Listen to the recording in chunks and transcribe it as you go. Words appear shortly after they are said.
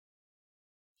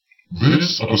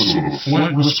This episode of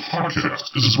Flight Risk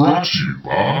Podcast is brought to you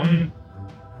by...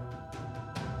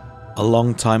 A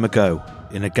long time ago,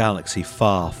 in a galaxy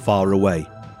far, far away,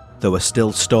 there were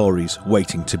still stories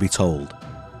waiting to be told.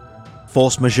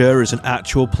 Force Majeure is an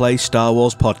actual play Star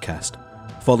Wars podcast,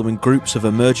 following groups of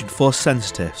emergent Force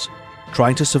sensitives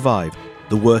trying to survive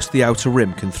the worst the Outer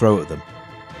Rim can throw at them.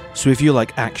 So if you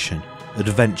like action,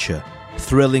 adventure,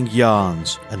 thrilling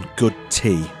yarns, and good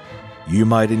tea, you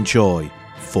might enjoy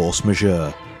Force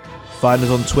Majeure. Find us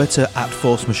on Twitter at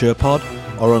Force Majeure Pod,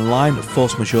 or online at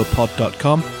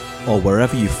forcemajeurepod.com, or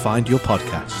wherever you find your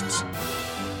podcasts.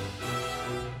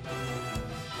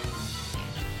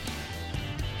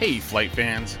 Hey Flight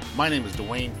fans, my name is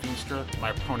Dwayne Feenstra,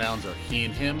 my pronouns are he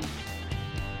and him.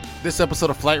 This episode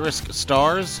of Flight Risk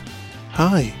stars...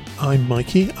 Hi, I'm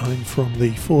Mikey, I'm from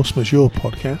the Force Majeure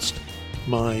podcast.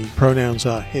 My pronouns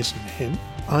are his and him.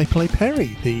 I play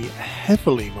Perry, the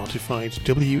heavily modified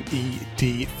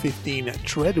WED-15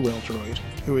 Treadwell droid,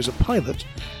 who is a pilot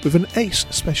with an ace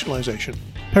specialisation.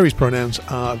 Perry's pronouns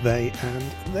are they and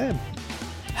them.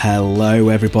 Hello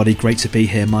everybody, great to be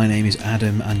here. My name is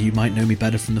Adam and you might know me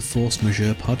better from the Force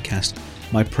Majeure podcast.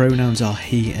 My pronouns are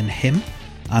he and him,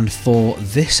 and for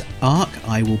this arc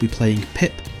I will be playing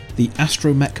Pip, the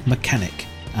astromech mechanic,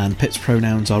 and Pip's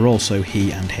pronouns are also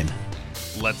he and him.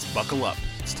 Let's buckle up.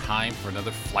 It's time for another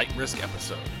Flight Risk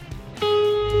episode.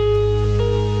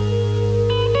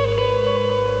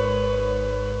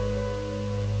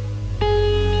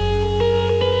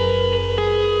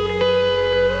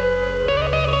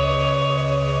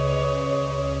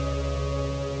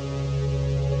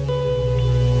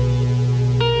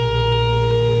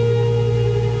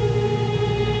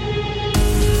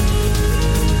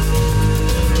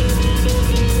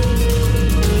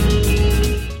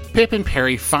 Pip and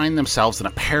Perry find themselves in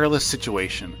a perilous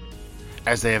situation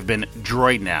as they have been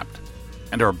droid-napped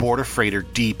and are aboard a freighter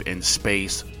deep in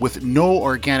space with no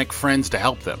organic friends to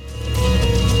help them.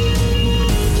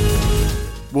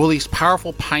 Will these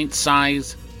powerful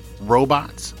pint-sized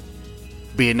robots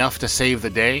be enough to save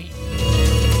the day?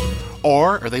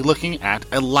 Or are they looking at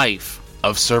a life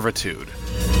of servitude?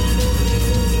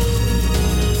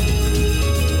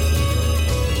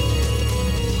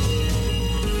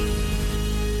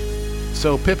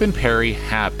 So Pip and Perry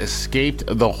have escaped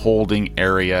the holding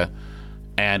area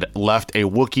and left a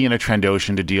Wookiee and a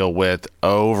Trandoshan to deal with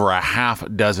over a half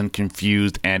dozen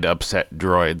confused and upset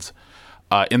droids.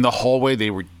 In the hallway, they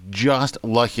were just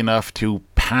lucky enough to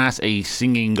pass a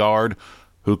singing guard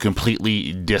who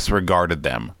completely disregarded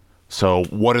them. So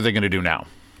what are they going to do now?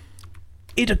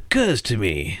 It occurs to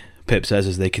me, Pip says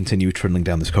as they continue trundling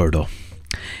down this corridor,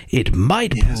 it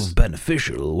might prove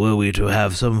beneficial were we to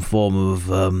have some form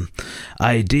of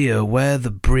idea where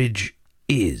the bridge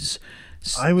is.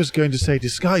 I was going to say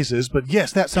disguises, but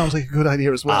yes, that sounds like a good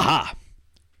idea as well. Aha!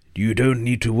 You don't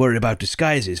need to worry about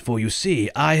disguises, for you see,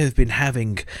 I have been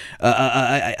having,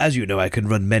 as you know, I can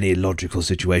run many logical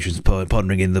situations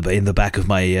pondering in the back of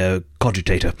my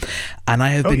cogitator, and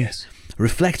I have been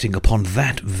reflecting upon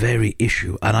that very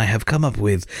issue, and I have come up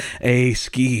with a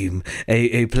scheme,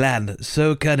 a plan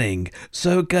so cunning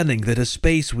that a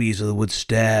space weasel would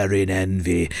stare in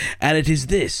envy, and it is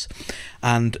this.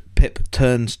 And Pip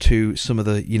turns to some of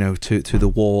the, to the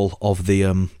wall of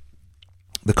the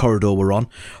corridor we're on,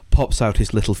 pops out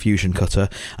his little fusion cutter,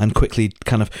 and quickly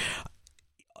kind of,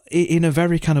 in a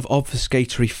very kind of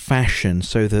obfuscatory fashion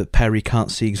so that Perry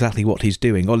can't see exactly what he's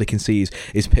doing. All he can see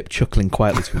is Pip chuckling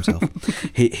quietly to himself.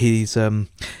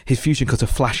 His fusion cutter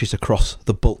flashes across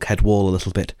the bulkhead wall a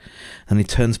little bit, and he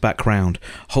turns back round,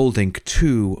 holding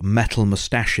two metal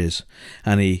moustaches,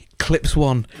 and he clips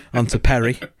one onto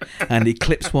Perry, and he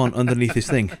clips one underneath his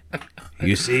thing.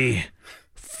 You see?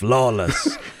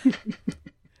 Flawless.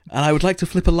 And I would like to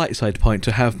flip a light side point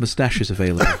to have moustaches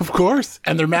available. Of course.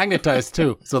 And they're magnetized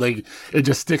too. So it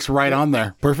just sticks right on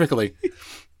there perfectly.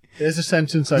 There's a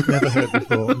sentence I've never heard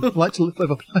before. I'd like to flip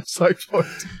a light side point.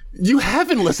 You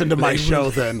haven't listened to my show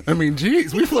then. I mean,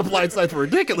 geez, we flip light sides for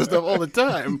ridiculous stuff all the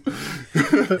time.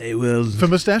 They will. For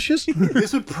moustaches?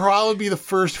 This would probably be the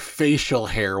first facial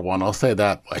hair one. I'll say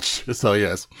that much. So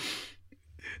yes.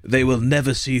 They will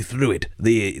never see through it.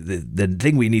 The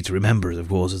thing we need to remember, of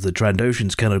course, is that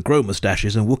Trandoshans cannot grow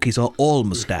moustaches and Wookiees are all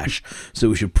moustache, so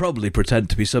we should probably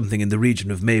pretend to be something in the region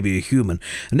of maybe a human.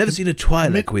 I've never seen a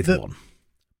Twi'lek with one.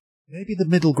 Maybe the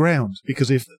middle ground,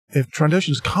 because if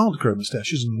Trandoshans can't grow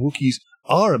moustaches and Wookiees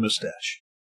are a moustache,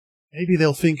 maybe the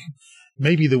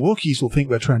Wookiees will think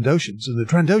we're Trandoshans and the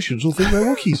Trandoshans will think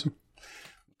we're Wookiees.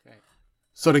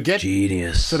 So to get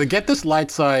Genius. So to get this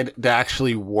light side to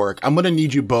actually work, I'm going to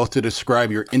need you both to describe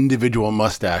your individual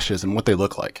mustaches and what they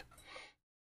look like.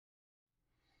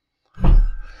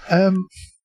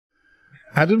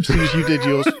 Adam, since you did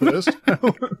yours first.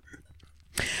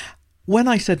 When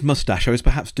I said moustache, I was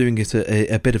perhaps doing it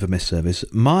a bit of a misservice.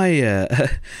 My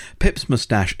Pip's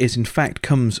moustache in fact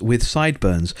comes with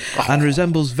sideburns and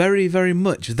resembles very, very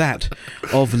much that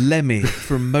of Lemmy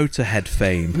from Motorhead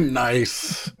fame.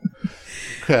 Nice.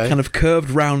 Okay. Kind of curved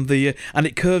round and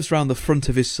it curves round the front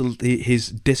of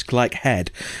his disc-like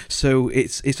head. So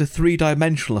it's a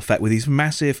three-dimensional effect with these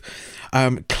massive,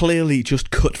 clearly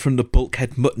just cut from the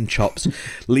bulkhead mutton chops,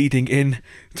 leading in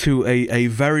to a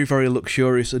very, very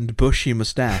luxurious and bushy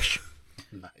moustache.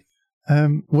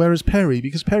 Whereas Perry,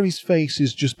 because Perry's face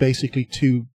is just basically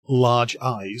two large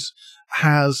eyes,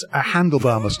 has a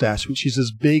handlebar moustache which is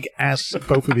as big as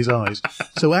both of his eyes.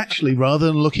 So actually, rather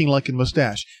than looking like a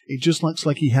moustache, it just looks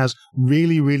like he has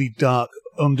really, really dark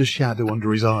undershadow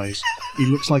under his eyes. He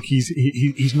looks like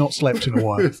he's not slept in a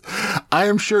while. I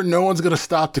am sure no one's going to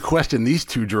stop to question these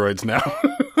two droids now.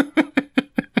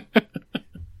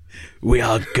 We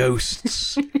are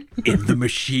ghosts in the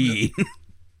machine.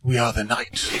 We are the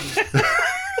knights.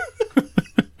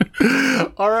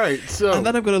 All right, so And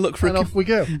then I'm going to look for off we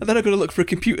go. And then I'm going to look for a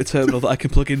computer terminal that I can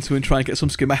plug into and try and get some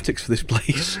schematics for this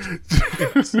place.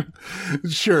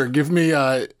 Sure, give me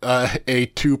a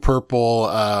 2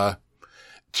 purple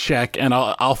check, and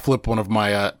I'll flip one of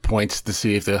my points to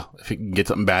see if it can get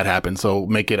something bad happen. So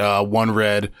make it 1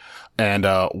 red and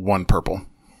 1 purple.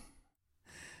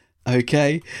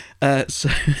 Okay, so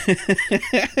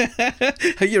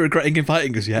are you regretting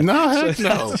inviting us yet? No, heck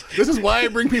no. This is why I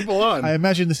bring people on. I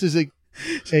imagine this is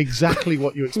exactly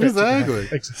what you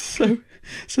expected. Exactly.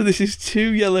 So this is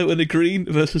 2 yellow and a green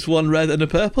versus 1 red and a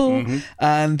purple,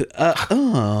 and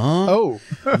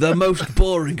the most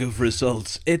boring of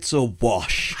results. It's a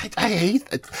wash. I hate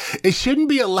it. It shouldn't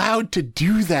be allowed to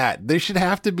do that. There should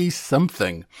have to be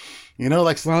something, well,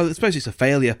 I suppose it's a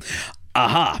failure.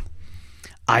 Aha.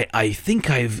 I think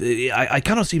I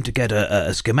cannot seem to get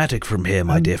a schematic from here,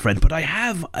 my dear friend, but I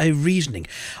have a reasoning.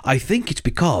 I think it's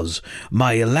because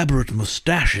my elaborate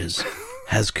moustaches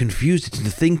has confused it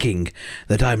into thinking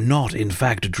that I'm not, in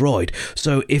fact, a droid.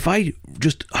 So if I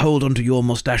just hold onto your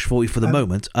moustache for you for the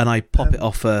moment, and I pop it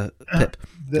off Pip,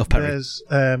 off Perry.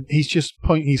 He's just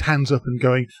pointing his hands up and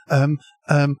going,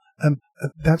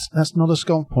 that's not a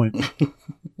skull point.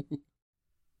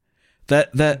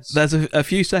 There's a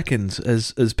few seconds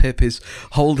as Pip is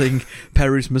holding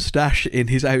Perry's moustache in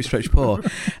his outstretched paw,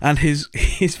 and his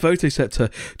photoceptor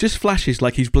just flashes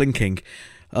like he's blinking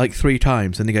like 3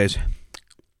 times, and he goes,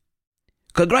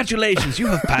 "Congratulations, you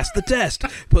have passed the test."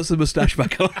 Puts the moustache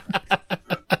back on.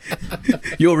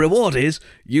 Your reward is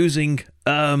using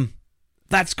that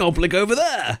scomplink over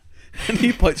there. And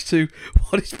he points to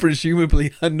what is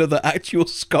presumably another actual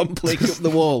scomplink up the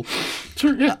wall.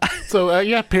 Sure, yeah. So,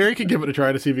 Perry can give it a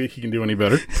try to see if he can do any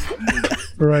better.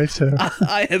 Right.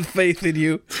 I have faith in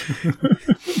you.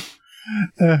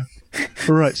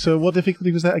 Right. So, what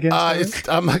difficulty was that again?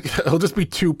 It'll just be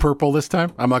 2 purple this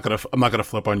time. I'm not gonna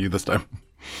flip on you this time.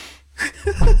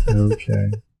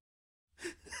 Okay.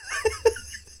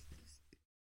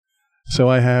 So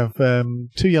I have 2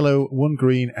 yellow, 1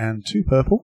 green, and 2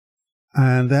 purple.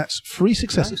 And that's 3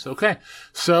 successes. Nice, okay.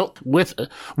 So with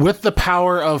the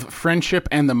power of friendship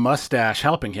and the mustache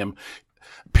helping him,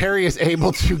 Perry is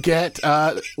able to get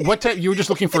what type? You were just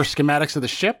looking for schematics of the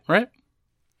ship, right?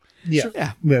 Yeah. Sure.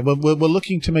 Yeah. We're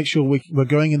looking to make sure we're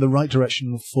going in the right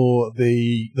direction for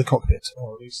the cockpit,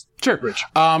 or at least sure. the bridge.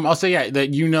 I'll say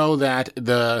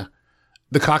that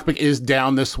the cockpit is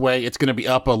down this way. It's going to be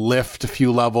up a lift a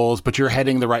few levels, but you're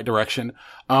heading the right direction.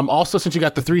 Also, since you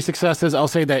got the 3 successes, I'll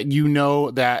say that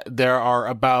that there are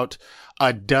about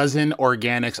a dozen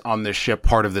organics on this ship,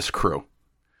 part of this crew.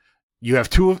 You have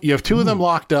two of them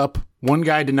locked up. One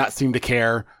guy did not seem to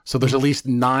care, so there's at least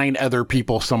 9 other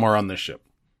people somewhere on this ship.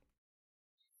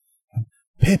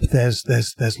 Pip,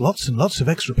 there's lots and lots of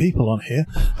extra people on here,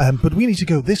 but we need to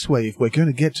go this way if we're going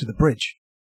to get to the bridge.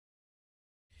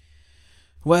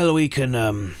 Well, we can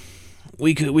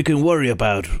worry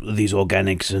about these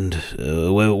organics and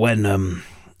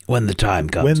when the time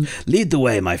comes. Lead the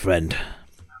way, my friend.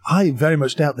 I very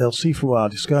much doubt they'll see through our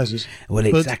disguises. Well,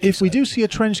 exactly. But if we do see a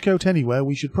trench coat anywhere,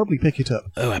 we should probably pick it up.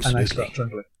 Oh, absolutely. And I start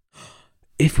trembling.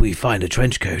 If we find a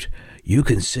trench coat, you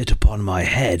can sit upon my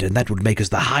head, and that would make us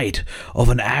the height of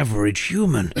an average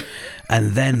human.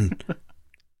 And then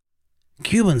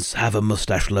humans have a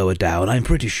mustache lower down, I'm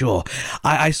pretty sure.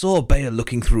 I saw Bayer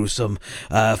looking through some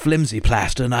flimsy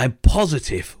plaster, and I'm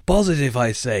positive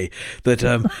I say,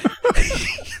 that...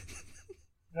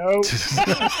 No.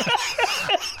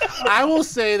 I will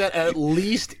say that at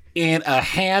least in a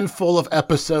handful of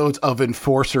episodes of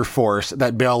Enforcer Force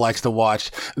that Bale likes to watch,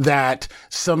 that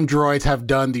some droids have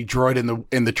done the droid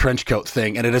in the trench coat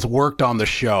thing, and it has worked on the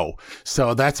show.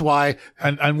 So that's why.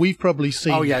 And we've probably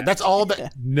seen. Oh yeah, that's all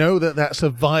that. Know that that's a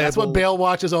viable. That's what Bale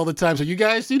watches all the time. So you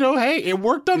guys, hey, it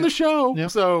worked on the show. Yeah.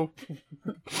 So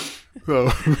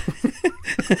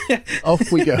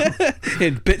off we go.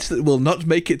 In bits that will not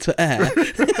make it to air.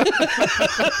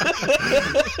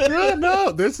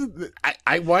 no, this is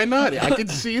why not? I could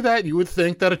see that. You would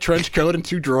think that a trench coat and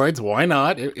 2 droids, why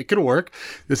not? It could work.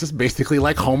 This is basically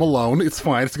like Home Alone. It's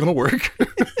fine. It's going to work.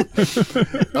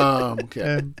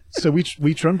 Okay. So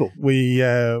we trundle. We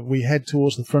head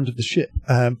towards the front of the ship.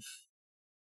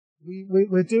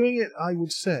 We're doing it, I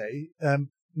would say,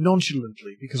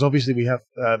 nonchalantly, because obviously we have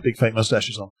big fake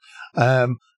mustaches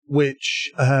on,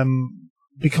 which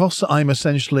because I'm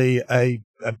essentially a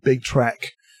big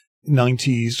track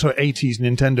 80s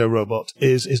Nintendo robot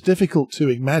is difficult to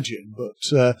imagine, but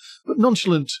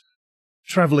nonchalant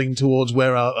traveling towards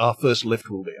where our first lift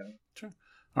will be. Sure.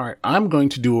 All right, I'm going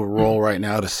to do a roll right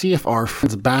now to see if our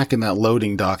friends back in that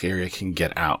loading dock area can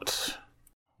get out.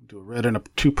 Do a red and a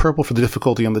 2 purple for the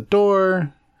difficulty on the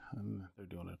door. And they're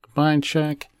doing a combined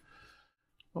check.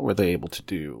 What were they able to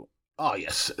do? Oh,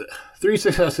 yes. 3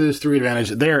 successes, 3 advantage.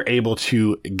 They're able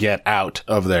to get out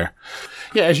of there.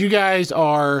 Yeah, as you guys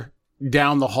are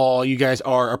down the hall, you guys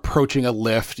are approaching a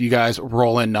lift. You guys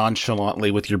roll in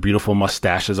nonchalantly with your beautiful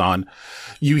mustaches on.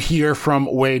 You hear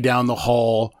from way down the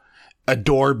hall a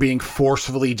door being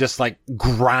forcefully just like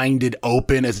grinded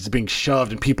open as it's being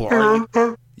shoved, and people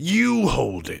are... You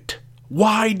hold it.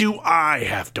 Why do I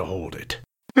have to hold it?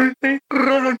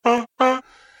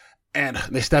 And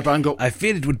they step out and go... I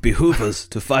feel it would behoove us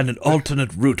to find an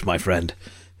alternate route, my friend.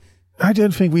 I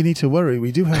don't think we need to worry.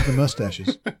 We do have the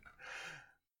mustaches.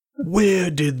 Where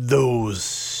did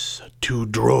those 2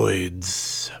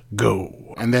 droids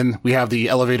go? And then we have the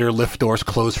elevator lift doors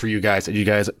closed for you guys, and you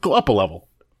guys go up a level.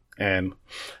 And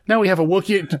now we have a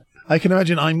Wookiee... I can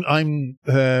imagine I'm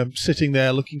sitting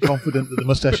there looking confident that the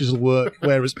mustaches will work,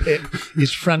 whereas Pip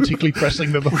is frantically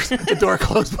pressing the door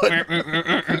closed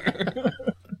button.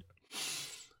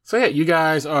 So yeah, you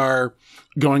guys are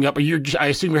going up. I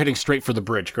assume you're heading straight for the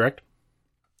bridge, correct?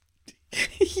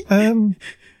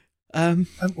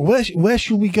 Where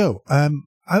should we go?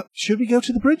 Should we go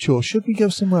to the bridge or should we go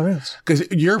somewhere else? Because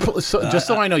just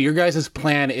so I know, your guys'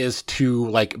 plan is to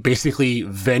like basically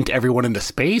vent everyone into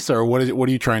space, or what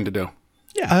are you trying to do?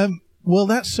 Yeah. Well,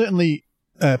 that's certainly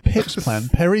Pip's plan.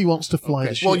 Perry wants to fly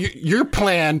the ship. Well, your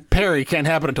plan, Perry, can't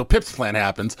happen until Pip's plan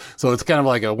happens. So it's kind of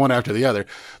like a one after the other.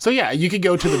 So yeah, you could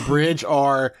go to the bridge,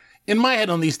 or in my head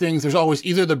on these things, there's always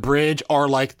either the bridge or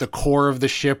like the core of the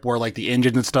ship where like the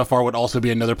engines and stuff are, would also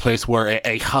be another place where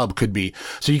a hub could be.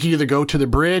 So you can either go to the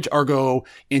bridge or go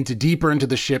deeper into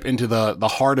the ship, into the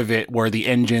heart of it where the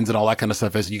engines and all that kind of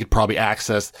stuff is. You could probably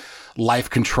access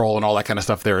life control and all that kind of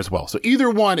stuff there as well. So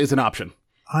either one is an option.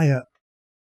 I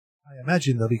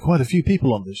imagine there'll be quite a few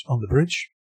people on the bridge.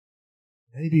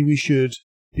 Maybe we should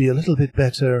be a little bit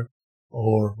better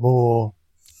or more...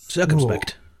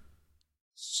 Circumspect.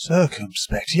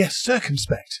 Circumspect. Yes,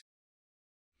 circumspect.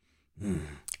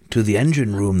 To the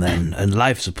engine room, then, and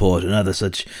life support and other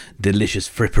such delicious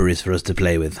fripperies for us to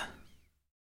play with.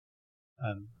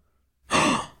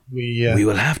 We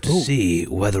will have to see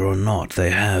whether or not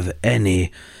they have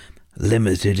any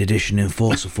limited edition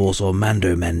Enforcer Force or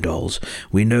Mando Men dolls.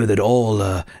 We know that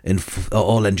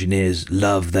all engineers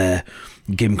love their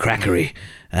gimcrackery,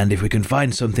 and if we can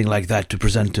find something like that to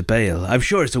present to Bale, I'm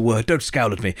sure it's a word. Don't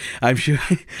scowl at me. I'm sure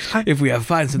if we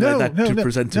find something like that to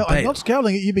present to Bale. I'm not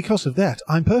scowling at you because of that.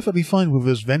 I'm perfectly fine with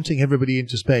us venting everybody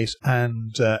into space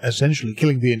and essentially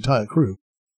killing the entire crew,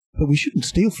 but we shouldn't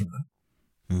steal from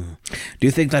them. Do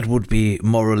you think that would be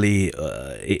morally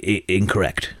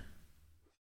incorrect?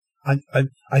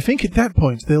 I think at that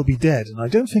point they'll be dead, and I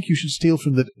don't think you should steal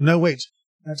from the... No, wait.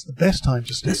 That's the best time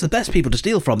to steal. That's the best people to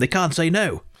steal from. They can't say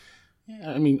no.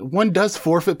 Yeah, I mean, one does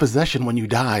forfeit possession when you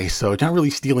die, so it's not really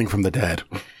stealing from the dead.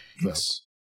 It's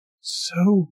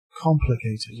so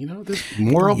complicated. You know, this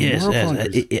moral...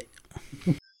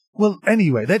 Well,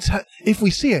 anyway, if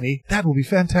we see any, that will be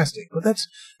fantastic. But let's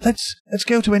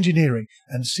go to engineering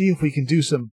and see if we can do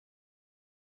some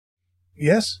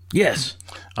Yes? Yes.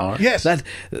 Yes. That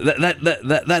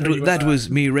was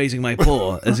me raising my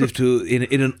paw as if to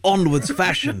in an onwards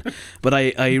fashion, but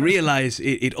I realise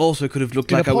it also could have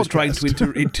looked In like a I was trying to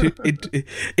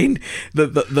in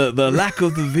the lack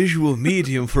of the visual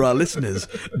medium for our listeners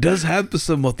does hamper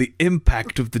somewhat the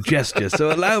impact of the gesture.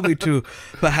 So allow me to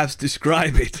perhaps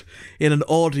describe it in an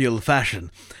audial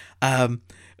fashion.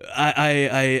 I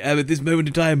am at this moment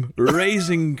in time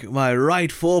raising my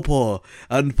right forepaw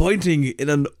and pointing in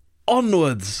an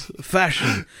onwards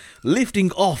fashion,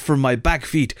 lifting off from my back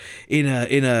feet in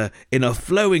a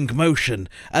flowing motion,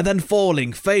 and then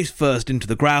falling face first into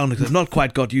the ground because I've not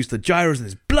quite got used to the gyros and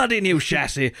this bloody new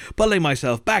chassis, pulling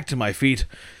myself back to my feet,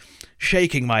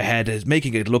 shaking my head, as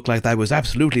making it look like that was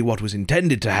absolutely what was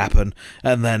intended to happen,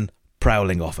 and then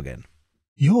prowling off again.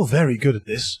 You're very good at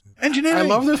this. Engineering! I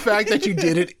love the fact that you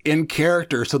did it in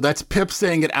character, so that's Pip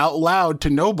saying it out loud to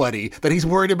nobody, that he's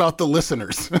worried about the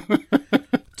listeners.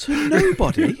 To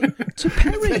nobody? To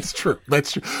Perry? That's true.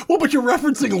 Well, but you're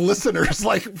referencing listeners.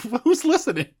 Like, who's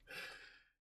listening?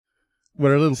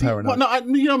 We're a little paranoid. Well,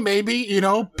 no, maybe,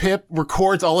 Pip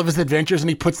records all of his adventures and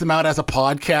he puts them out as a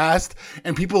podcast,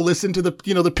 and people listen to the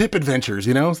Pip adventures,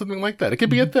 something like that. It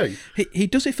could be a thing. He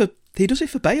does it for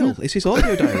Bale. It's his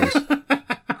audio diaries.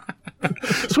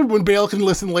 So when Bale can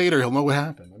listen later, he'll know what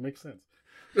happened. That makes sense.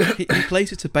 He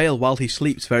plays it to Bale while he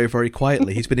sleeps very, very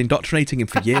quietly. He's been indoctrinating him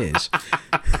for years.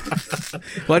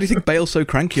 Why do you think Bale's so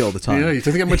cranky all the time? Yeah, he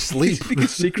doesn't get much sleep.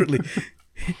 Because secretly...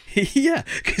 Yeah,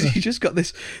 because he just got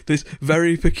this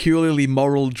very peculiarly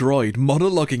moral droid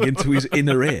monologuing into his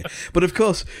inner ear. But of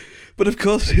course,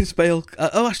 his Bale...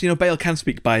 Bale can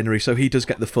speak binary, so he does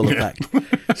get the full effect.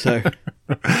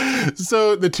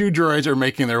 So the two droids are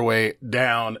making their way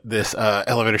down this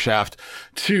elevator shaft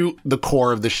to the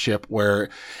core of the ship, where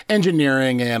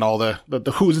engineering and all the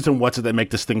who's and what's it that make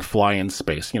this thing fly in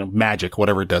space, magic,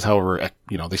 whatever it does, however,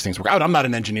 these things work out. I'm not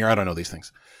an engineer. I don't know these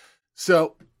things.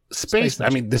 So space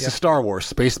magic, this is Star Wars.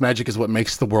 Space magic is what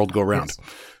makes the world go round. Yes.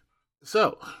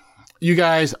 So you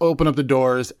guys open up the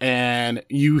doors and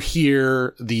you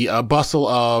hear the bustle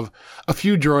of a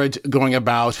few droids going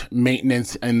about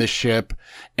maintenance in the ship.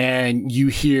 And you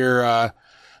hear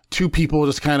two people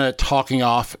just kind of talking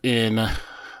off in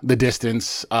the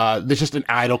distance. There's just an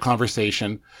idle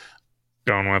conversation.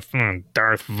 Going with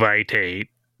Darth Vite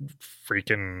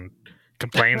freaking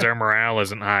complains our morale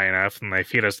isn't high enough and they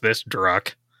feed us this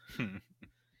druck.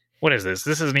 What is this?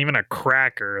 This isn't even a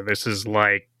cracker. This is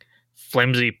like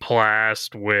flimsy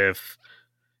plast with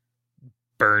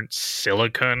burnt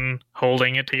silicone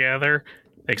holding it together.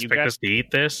 Expect us to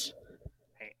eat this?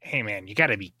 Hey man, you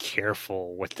gotta be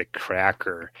careful with the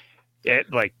cracker.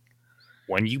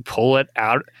 When you pull it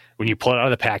out of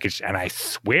the package, and I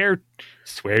swear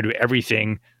to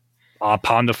everything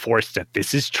upon the Force that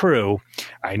this is true,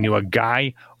 I knew a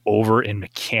guy over in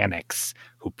mechanics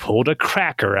who pulled a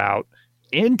cracker out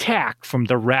intact from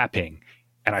the wrapping,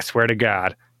 and I swear to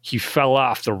God, he fell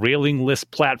off the railingless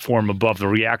platform above the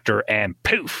reactor and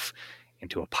poof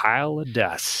into a pile of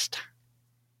dust.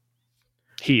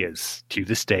 He is, to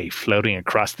this day, floating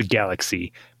across the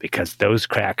galaxy because those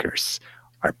crackers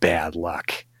are bad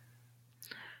luck.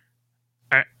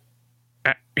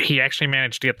 He actually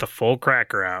managed to get the full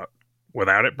cracker out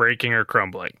without it breaking or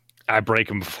crumbling. I break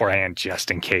them beforehand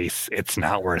just in case. It's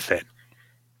not worth it.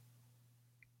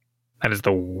 That is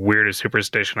the weirdest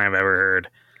superstition I've ever heard.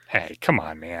 Hey, come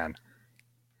on, man.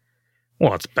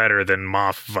 Well, it's better than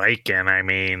Moff Viken. I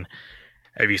mean,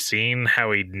 have you seen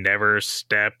how he never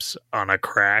steps on a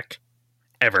crack?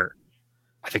 Ever.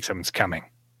 I think something's coming.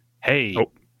 Hey,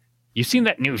 you seen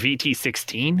that new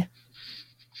VT-16?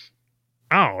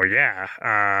 Oh,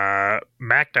 yeah.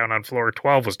 Mac down on floor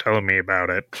 12 was telling me about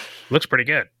it. Looks pretty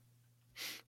good.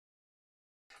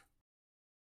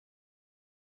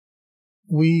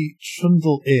 We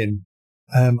trundle in.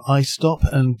 I stop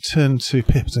and turn to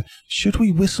Pip and say, should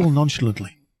we whistle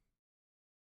nonchalantly?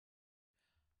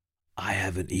 I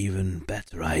have an even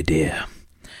better idea.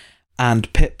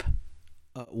 And Pip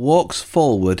walks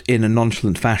forward in a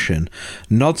nonchalant fashion,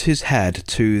 nods his head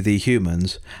to the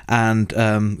humans, and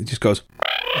just goes...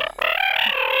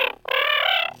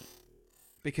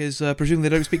 because presumably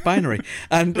they don't speak binary,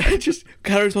 and just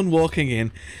carries on walking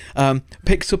in,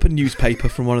 picks up a newspaper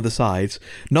from one of the sides,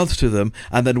 nods to them,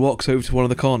 and then walks over to one of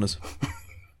the corners.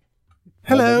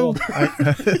 Hello,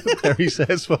 Perry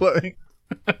says, following.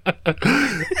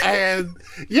 And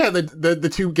yeah, the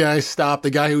two guys stop.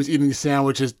 The guy who was eating the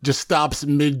sandwiches just stops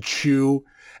mid-chew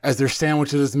as their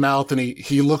sandwich in his mouth, and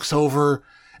he looks over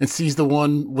and sees the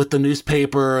one with the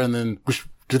newspaper, and then...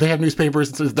 Do they have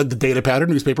newspapers? The data pattern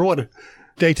newspaper? What?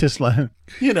 Data slate.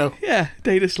 You know, Yeah,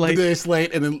 data slate. the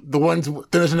slate, and then then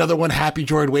there's another one, Happy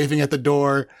Droid, waving at the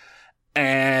door.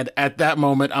 And at that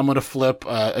moment, I'm going to flip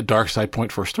a dark side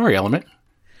point for a story element,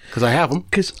 because I have them.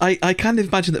 Because I kind of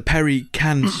imagine that Perry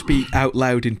can speak out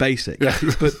loud in basic. Yeah.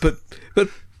 But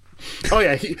Oh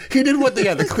yeah, he did what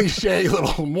the cliche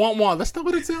little wah wah. That's not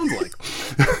what it sounds like.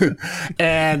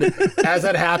 And as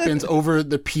that happens over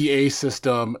the PA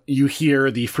system, you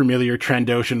hear the familiar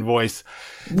Trandoshan voice.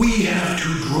 We have 2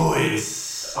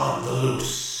 droids on the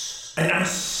loose. An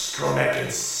astromech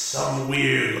and some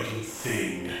weird-looking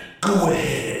thing. Go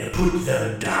ahead and put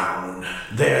them down.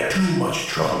 They're too much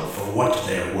trouble for what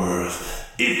they're worth.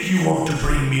 If you want to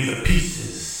bring me the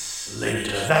pieces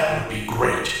later, that would be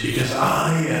great, because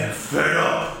I am fed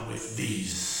up with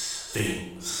these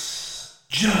things.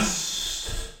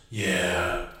 Just,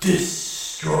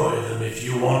 destroy them if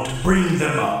you want to bring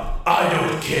them up. I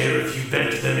don't care if you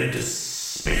vent them into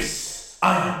space.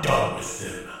 I'm done with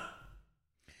them.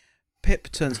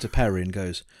 Pip turns to Perry and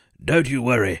goes, "Don't you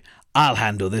worry, I'll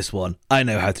handle this one. I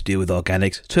know how to deal with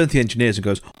organics." Turns to the engineers and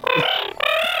goes,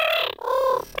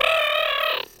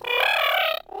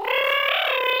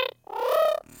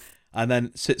 and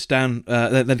then sits down,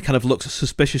 then kind of looks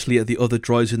suspiciously at the other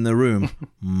droids in the room.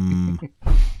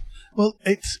 Well,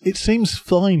 it seems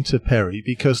fine to Perry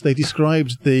because they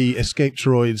described the escape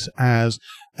droids as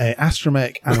an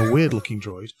astromech and a weird-looking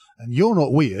droid, and you're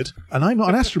not weird, and I'm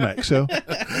not an astromech, so...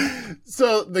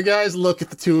 So the guys look at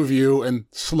the two of you and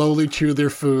slowly chew their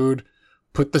food,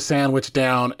 put the sandwich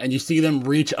down, and you see them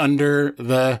reach under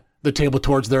the table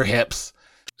towards their hips.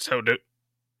 So do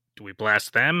we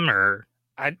blast them, or...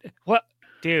 What?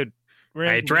 Dude, we're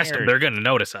I addressed them. engineers. They're going to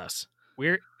notice us.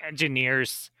 We're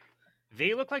engineers.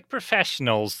 They look like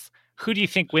professionals. Who do you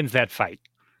think wins that fight?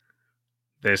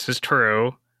 This is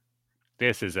true.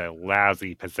 This is a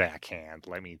lousy Pazak hand,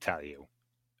 let me tell you.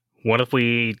 What if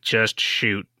we just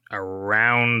shoot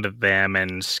around them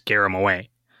and scare them away?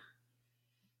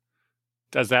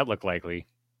 Does that look likely?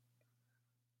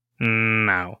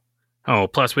 No. Oh,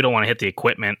 plus we don't want to hit the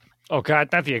equipment. Oh, God,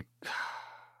 not the...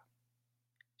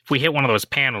 If we hit one of those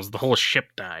panels, the whole ship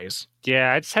dies.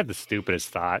 Yeah, I just had the stupidest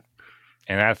thought.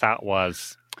 And that thought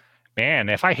was, man,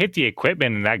 if I hit the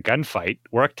equipment in that gunfight,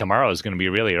 work tomorrow is going to be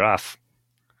really rough.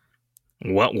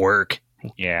 What work?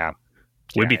 Yeah.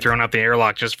 We'd be thrown out the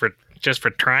airlock just for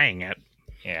trying it.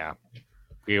 Yeah.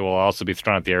 We will also be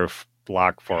thrown out the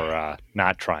airlock for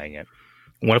not trying it.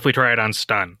 What if we try it on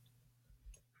stun?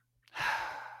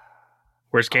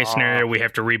 Worst case scenario, we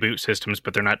have to reboot systems,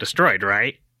 but they're not destroyed,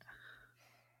 right?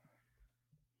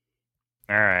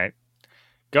 All right.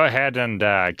 Go ahead and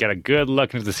get a good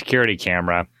look into the security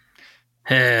camera.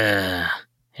 Here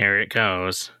it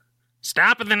goes.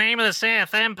 Stop in the name of the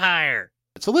Sith Empire.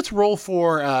 So let's roll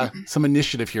for some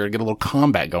initiative here and get a little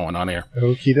combat going on here.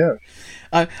 Okie doke.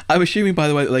 I'm assuming, by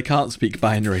the way, that they can't speak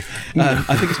binary.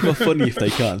 I think it's more funny if they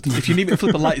can't. If you need me to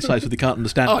flip a light side so they can't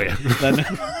understand it, then...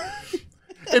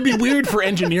 It'd be weird for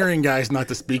engineering guys not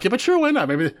to speak it, but sure, why not?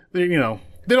 Maybe, they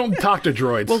don't talk to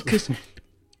droids.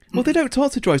 Well, they don't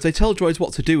talk to droids. They tell droids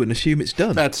what to do and assume it's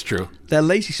done. That's true. They're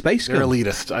lazy space They're scum.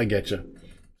 elitist. I get you.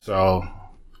 So...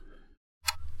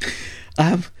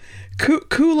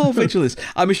 Cool or vigilance?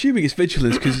 I'm assuming it's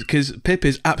vigilance because Pip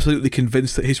is absolutely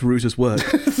convinced that his ruses work.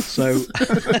 So...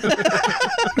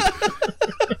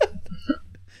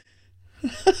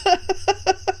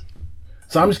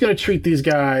 So I'm just going to treat these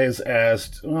guys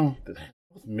as,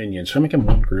 minions. Should I make them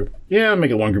one group? Yeah, I'll make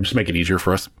it one group just to make it easier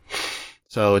for us.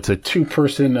 So it's a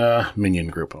 2-person minion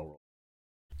group.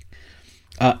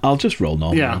 I'll just roll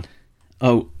normal. Yeah.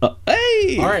 Oh,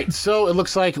 hey! All right, so it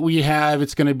looks like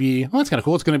it's going to be, that's kind of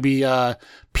cool. It's going to be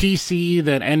PC,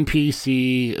 then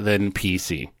NPC, then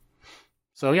PC.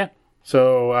 So, yeah.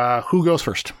 So who goes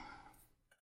first?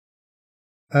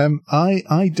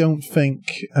 I don't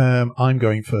think I'm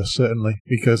going first, certainly,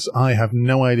 because I have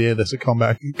no idea there's a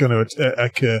combat going to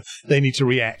occur. They need to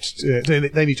react.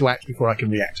 They need to act before I can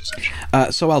react,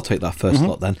 essentially. So I'll take that first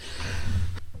slot then.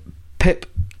 Pip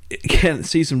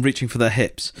sees them reaching for their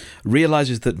hips,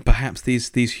 realizes that perhaps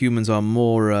these humans are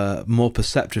more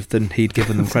perceptive than he'd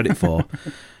given them credit for,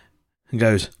 and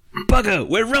goes, "Bugger,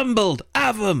 we're rumbled!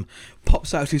 Have 'em!"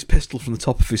 Pops out his pistol from the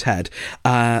top of his head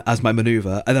as my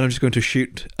manoeuvre, and then I'm just going to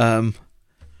shoot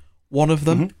one of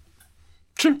them. Mm-hmm.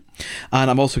 Sure. And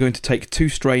I'm also going to take 2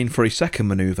 strain for a second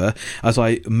manoeuvre as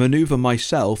I manoeuvre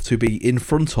myself to be in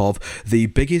front of the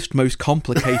biggest, most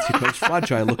complicated, most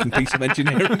fragile-looking piece of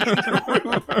engineering in the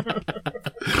room.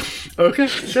 Okay,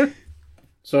 sure.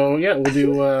 So, yeah, we'll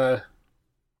do...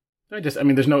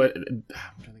 there's no...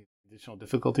 Additional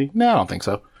difficulty? No, I don't think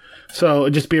so. So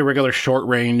it'd just be a regular short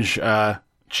range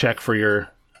check for your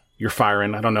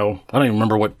firing. I don't know. I don't even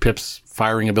remember what Pip's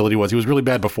firing ability was. He was really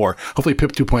bad before. Hopefully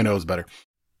Pip 2.0 is better.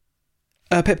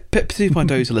 Pip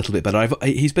 2.0 is a little bit better.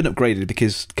 He's been upgraded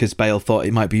because Bale thought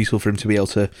it might be useful for him to be able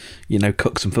to,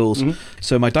 cook some fools. Mm-hmm.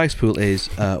 So my dice pool is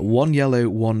 1 yellow,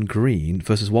 1 green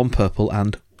versus 1 purple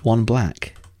and 1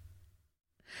 black.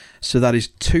 So that is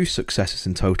 2 successes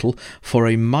in total for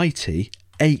a mighty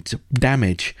 8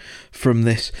 damage from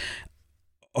this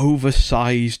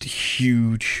oversized,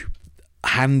 huge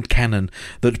hand cannon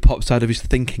that pops out of his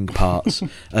thinking parts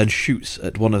and shoots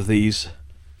at one of these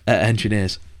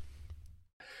engineers.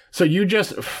 So you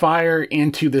just fire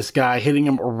into this guy, hitting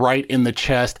him right in the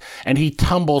chest, and he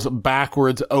tumbles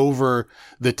backwards over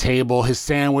the table, his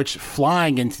sandwich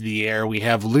flying into the air. We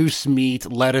have loose meat,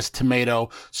 lettuce, tomato,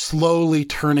 slowly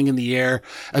turning in the air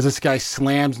as this guy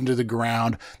slams into the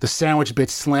ground. The sandwich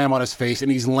bits slam on his face,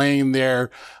 and he's laying there,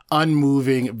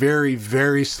 unmoving, very,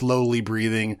 very slowly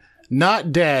breathing.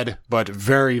 Not dead, but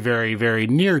very, very, very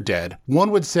near dead.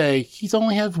 One would say he's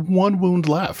only has 1 wound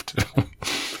left.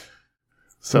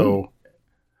 So,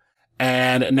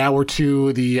 and now we're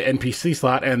to the NPC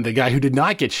slot, and the guy who did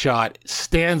not get shot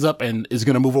stands up and is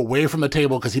going to move away from the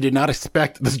table because he did not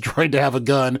expect this droid to have a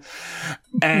gun.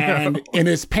 And in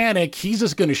his panic, he's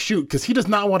just going to shoot because he does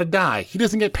not want to die. He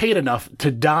doesn't get paid enough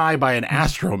to die by an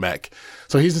astromech.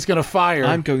 So he's just going to fire.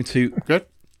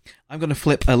 I'm going to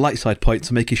flip a light side point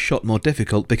to make his shot more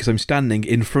difficult because I'm standing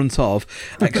in front of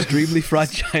extremely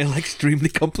fragile, extremely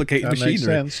complicated machinery.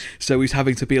 Makes sense. So he's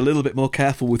having to be a little bit more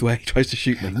careful with where he tries to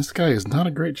shoot me. And this guy is not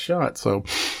a great shot. So,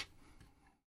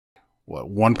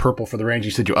 1 purple for the range.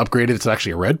 You said you upgraded. It's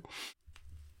actually a red?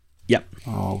 Yep.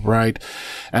 All right.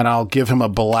 And I'll give him a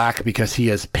black because he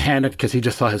has panicked because he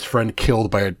just saw his friend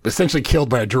essentially killed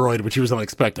by a droid, which he was not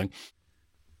expecting.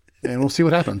 And we'll see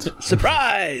what happens.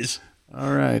 Surprise!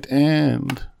 All right,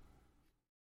 and...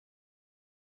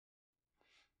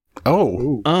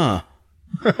 Oh. Huh.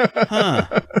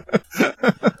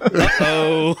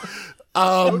 Uh-oh.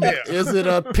 Is it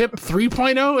a Pip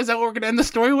 3.0? Is that what we're going to end the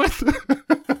story with?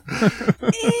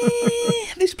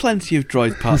 There's plenty of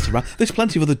droid parts around. There's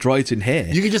plenty of other droids in here.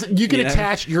 You can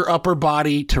attach your upper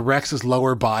body to Rex's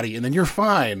lower body, and then you're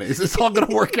fine. It's all going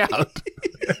to work out.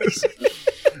 Yes.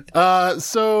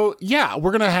 So yeah,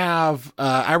 we're gonna have.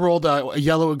 I rolled a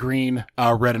yellow, a green,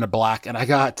 a red, and a black, and I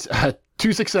got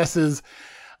 2 successes,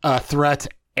 a threat,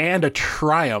 and a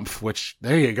triumph. Which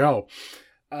there you go.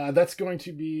 That's going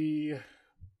to be.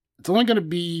 It's only going to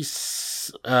be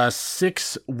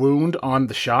 6 wound on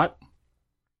the shot,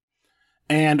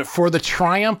 and for the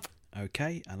triumph.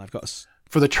 Okay, and I've got.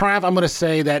 For the triumph, I'm going to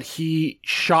say that he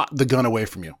shot the gun away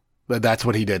from you. That's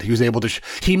what he did. He was able to...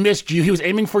 he missed you. He was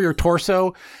aiming for your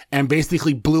torso and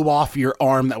basically blew off your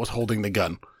arm that was holding the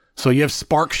gun. So you have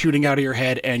sparks shooting out of your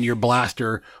head and your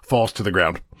blaster falls to the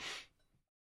ground.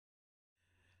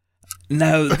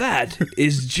 Now that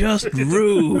is just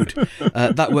rude.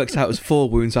 That works out as 4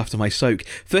 wounds after my soak.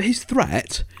 For his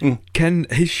threat, can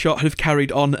his shot have carried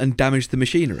on and damaged the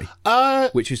machinery?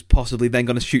 Which is possibly then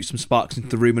going to shoot some sparks into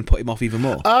the room and put him off even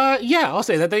more. Yeah, I'll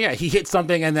say that. Yeah, he hit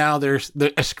something and now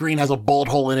a screen has a bullet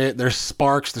hole in it. There's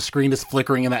sparks. The screen is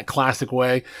flickering in that classic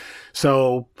way.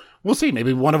 So we'll see.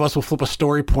 Maybe one of us will flip a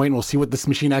story point and we'll see what this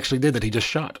machine actually did that he just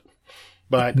shot.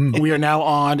 But we are now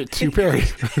on to Perry.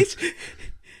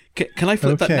 Can I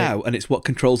flip that now? And it's what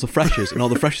controls the freshers, and all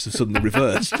the freshers have suddenly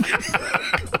reversed.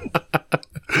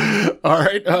 All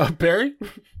right, Perry?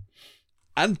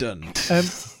 And done.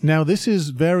 Now, this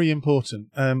is very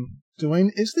important.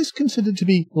 Dwayne, is this considered to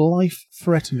be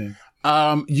life-threatening?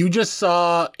 You just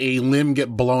saw a limb get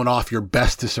blown off your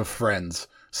bestest of friends,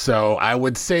 so I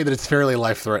would say that it's fairly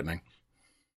life-threatening.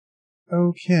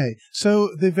 Okay,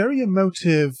 so the very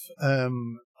emotive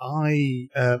eye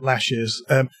lashes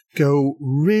go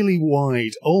really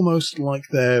wide, almost like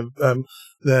they're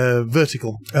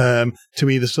vertical to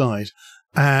either side.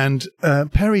 And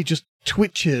Perry just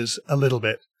twitches a little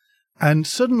bit. And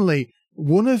suddenly,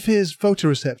 one of his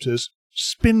photoreceptors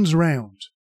spins round.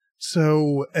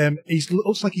 So he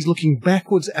looks like he's looking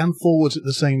backwards and forwards at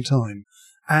the same time.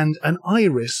 And an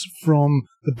iris from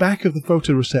the back of the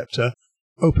photoreceptor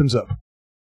opens up.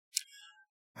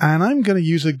 And I'm going to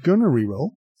use a gunnery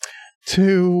roll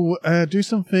to do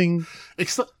something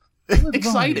exciting.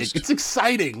 It's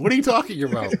exciting. What are you talking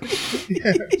about?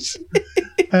 Yes.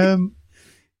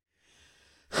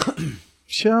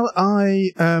 Shall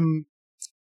I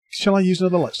use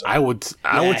another light side? I would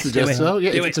suggest so.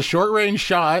 Yeah, it's a short range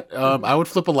shot. I would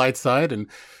flip a light side and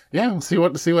we'll see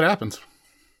what happens.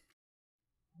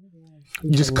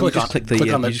 You just click on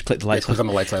You just click the light click on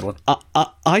the light side one.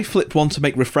 I flipped one to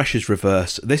make refreshers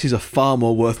reverse. This is a far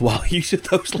more worthwhile use of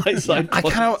those light side I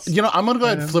points. kind of, I'm going to go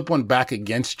ahead and flip one back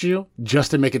against you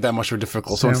just to make it that much more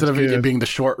difficult. So Sounds instead of it good. being the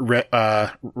short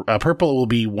purple, it will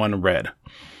be one red.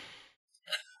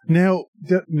 Now,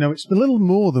 no, it's a little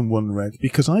more than one red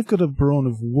because I've got a brawn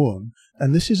of 1,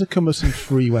 and this is a cumbersome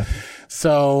 3 weapon.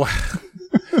 So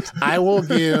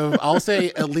I'll say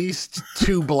at least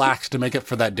 2 blacks to make up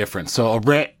for that difference. So a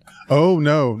red. Oh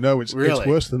no, it's Really?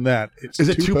 worse than that. It's Is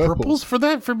it 2 purples. purples for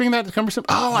that, for being that cumbersome?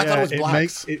 Oh, I thought it was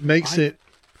blacks. It makes it.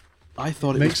 I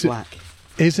thought it Makes was it- black.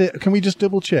 Is it? Can we just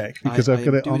double check because I've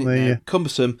got it on the.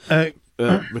 Cumbersome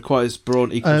requires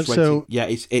brawn equals rating. Yeah,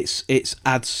 it's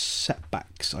adds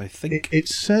setbacks. I think. It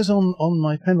says on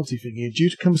my penalty thing here, due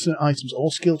to cumbersome items,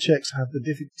 all skill checks have the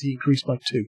difficulty increased by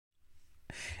 2.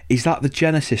 Is that the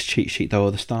Genesis cheat sheet though,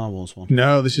 or the Star Wars one?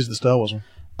 No, this is the Star Wars one.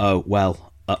 Oh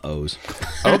well, uh-ohs.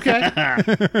 Okay.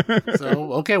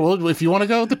 Well, if you want to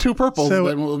go with the 2 purples, So-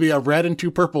 then it will be a red and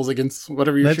 2 purples against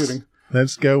whatever you're shooting.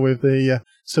 Let's go with the.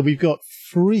 So we've got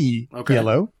 3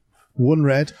 yellow, 1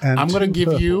 red, and I'm going to 2 give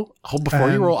purple. you, before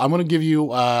you roll, I'm going to give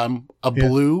you a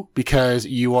blue because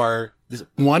you are,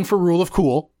 1 for rule of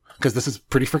cool, because this is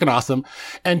pretty freaking awesome.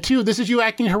 And 2, this is you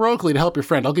acting heroically to help your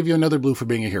friend. I'll give you another blue for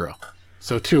being a hero.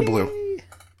 So 2 blue.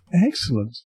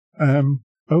 Excellent.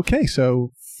 Okay,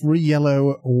 so 3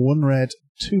 yellow, 1 red,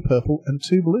 2 purple, and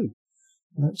 2 blue.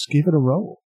 Let's give it a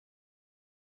roll.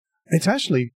 It's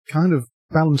actually kind of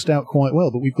balanced out quite well,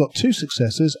 but we've got 2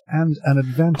 successes and an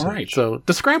advantage. All right, so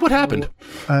describe what happened.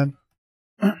 The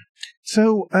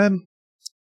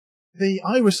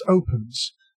iris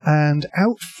opens, and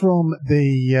out from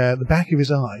the back of his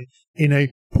eye, in a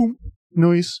boom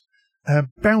noise,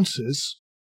 bounces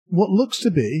what looks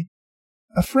to be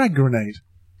a frag grenade.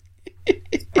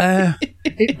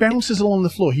 It bounces along the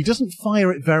floor. He doesn't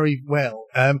fire it very well,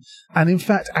 and in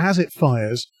fact, as it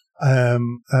fires,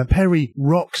 Perry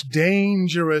rocks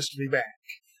dangerously back,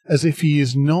 as if he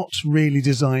is not really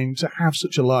designed to have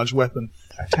such a large weapon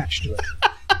attached to it.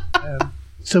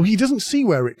 So he doesn't see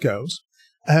where it goes,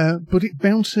 but it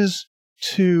bounces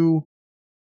to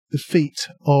the feet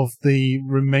of the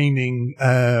remaining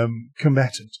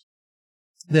combatant.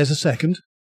 There's a second,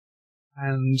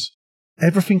 and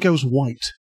everything goes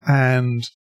white and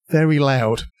very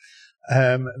loud.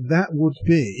 That would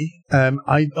be...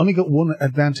 I only got 1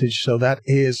 advantage, so that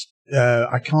is...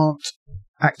 I can't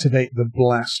activate the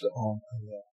blast on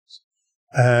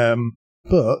that.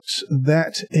 But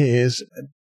that is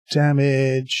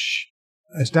damage...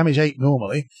 It's damage 8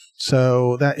 normally,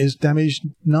 so that is damage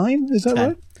 9, is that 10.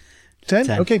 right? 10?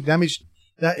 10. Okay,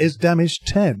 that is damage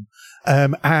 10.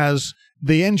 As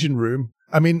the engine room...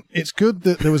 I mean, it's good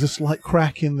that there was a slight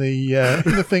crack in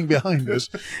the thing behind us.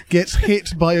 Gets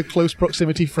hit by a close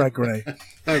proximity frag grenade.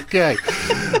 Okay.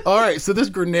 All right, so this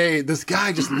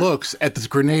guy just looks at this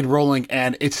grenade rolling,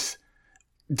 and it's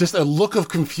just a look of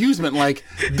confusement, like,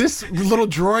 this little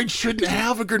droid shouldn't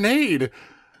have a grenade.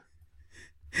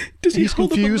 He's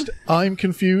confused. I'm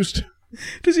confused.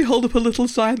 Does he hold up a little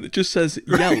sign that just says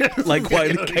 "Yelp" like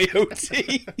Wile E.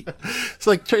 Coyote? It's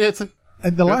like,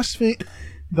 And the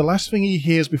last thing he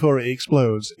hears before it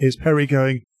explodes is Perry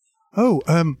going, "Oh,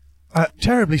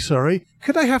 terribly sorry.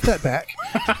 Could I have that back?"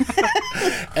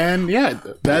 and yeah,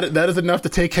 that is enough to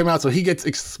take him out. So he gets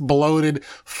exploded,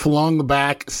 flung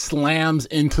back, slams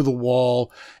into the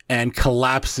wall, and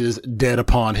collapses dead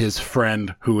upon his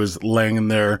friend, who is laying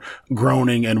there,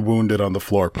 groaning and wounded on the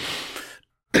floor.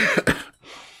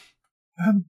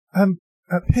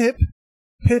 Pip,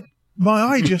 my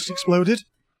eye just exploded.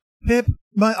 Pip,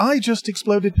 my eye just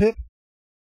exploded, Pip.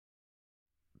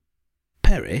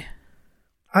 Perry?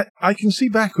 I can see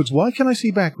backwards. Why can I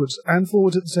see backwards and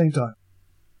forwards at the same time?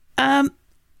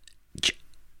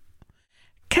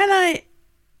 Can I,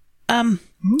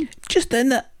 just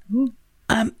then,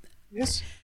 Yes?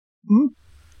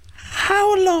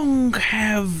 how long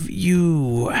have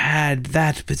you had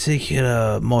that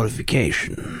particular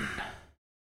modification?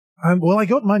 Well, I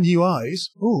got my new eyes.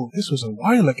 Oh, this was a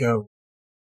while ago.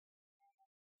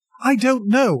 I don't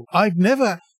know. I've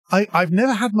never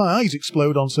had my eyes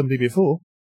explode on somebody before.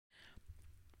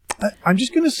 I'm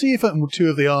just going to see if 2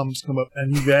 of the arms come up,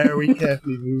 and he very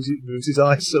carefully moves his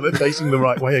eyes so they're facing the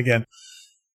right way again.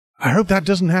 I hope that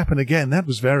doesn't happen again. That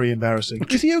was very embarrassing.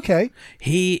 Is he okay?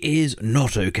 He is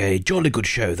not okay. Jolly good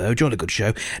show, though. Jolly good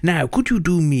show. Now, could you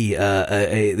do me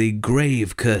the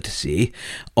grave courtesy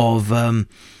of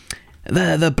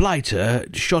the blighter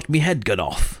shot me head gun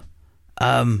off?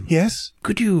 Yes.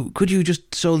 Could you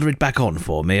just solder it back on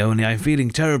for me? Only I'm feeling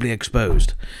terribly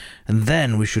exposed, and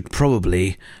then we should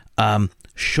probably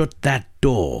shut that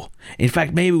door. In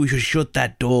fact, maybe we should shut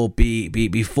that door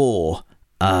before.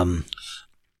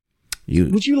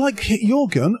 Would you like your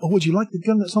gun, or would you like the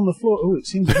gun that's on the floor? Oh, it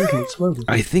seems a little exploded.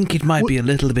 I think it might be a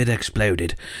little bit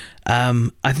exploded.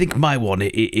 I think my one,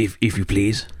 if you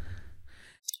please.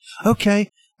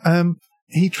 Okay.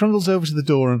 He trundles over to the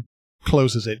door and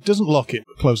closes it. Doesn't lock it,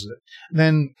 but closes it.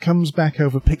 Then comes back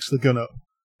over, picks the gun up,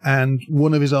 and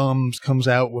one of his arms comes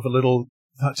out with a little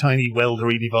tiny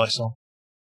weldery device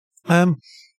on.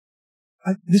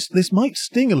 This might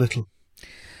sting a little.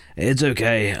 It's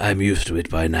okay, I'm used to it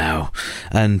by now.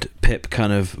 And Pip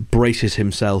kind of braces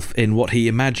himself in what he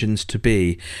imagines to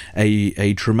be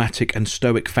a dramatic and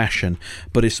stoic fashion,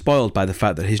 but is spoiled by the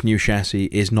fact that his new chassis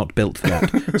is not built for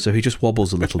that. So he just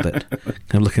wobbles a little bit,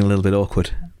 kind of looking a little bit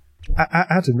awkward.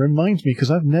 Adam, remind me,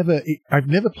 because I've never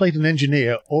played an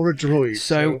engineer or a droid.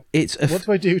 So it's what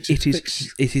do I do to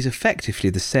it is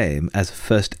effectively the same as a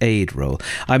first aid roll.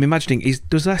 I'm imagining,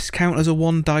 does this count as a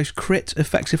 1 dice crit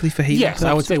effectively for healing? Yes,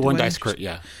 I would say 1 dice crit,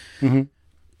 yeah. Mm-hmm.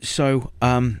 So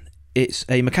it's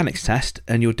a mechanics test,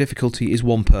 and your difficulty is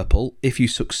 1 purple. If you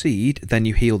succeed, then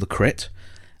you heal the crit,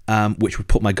 which would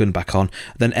put my gun back on.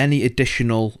 Then any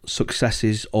additional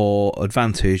successes or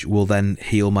advantage will then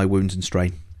heal my wounds and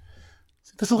strain.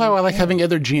 This is how I like having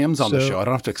other GMs on the show. I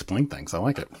don't have to explain things. I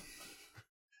like it.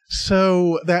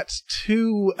 So that's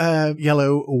 2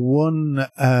 yellow, 1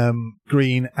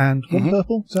 green, and 1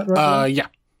 purple. Is that right? Yeah.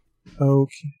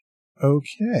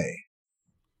 Okay.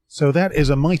 So that is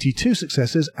a mighty 2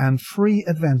 successes and free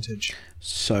advantage.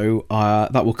 So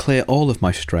that will clear all of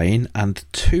my strain and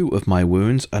 2 of my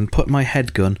wounds and put my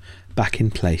head gun back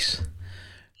in place.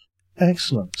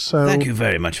 Excellent. So thank you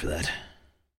very much for that.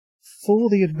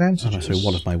 For the advantages. Oh, no, so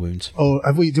 1 of my wounds. Oh,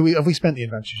 have we spent the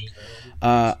advantages?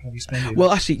 Well,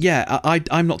 actually, yeah,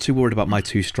 I'm not too worried about my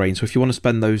 2 strains. So if you want to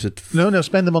spend those, no,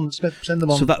 spend them on. Send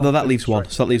them on. So that leaves 1.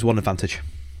 So that leaves 1 advantage.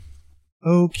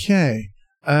 Okay.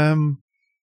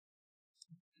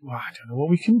 Well, I don't know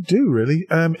what we can do really.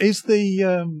 Is the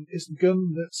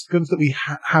guns that we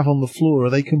have on the floor, are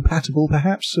they compatible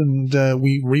perhaps? And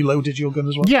we reloaded your gun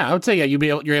as well. Yeah, I would say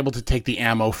you're able to take the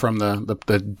ammo from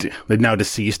the now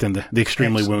deceased and the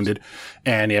extremely wounded,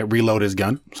 and reload his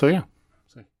gun. So yeah.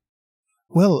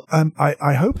 Well,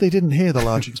 I hope they didn't hear the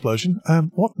large explosion.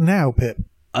 What now, Pip?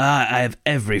 I have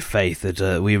every faith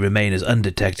that we remain as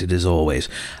undetected as always.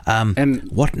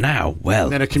 And what now? Well,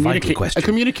 then a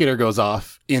communicator goes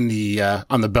off in the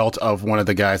on the belt of one of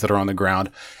the guys that are on the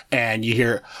ground, and you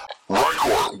hear,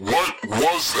 Rykor, what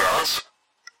was that?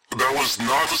 That was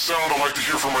not the sound I like to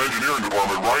hear from my engineering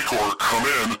department. Rykor, come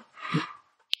in.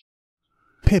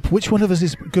 Pip, which one of us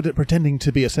is good at pretending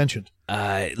to be a sentient?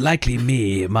 Likely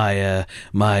me. My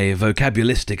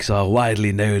vocabularistics are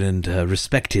widely known and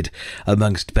respected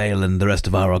amongst Bale and the rest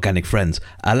of our organic friends.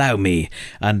 Allow me.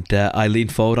 And I lean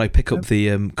forward, I pick up the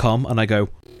comm, and I go...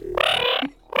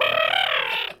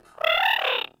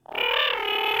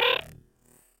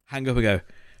 Hang up and go,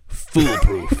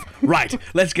 foolproof. Right,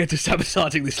 let's get to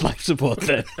sabotaging this life support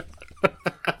then.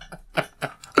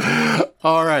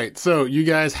 All right, so you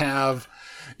guys have...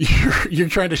 You're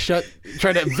trying to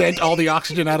vent all the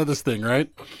oxygen out of this thing, right?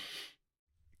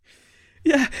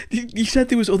 Yeah, you said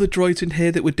there was other droids in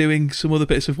here that were doing some other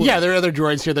bits of work. Yeah, there are other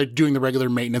droids here that are doing the regular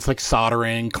maintenance, like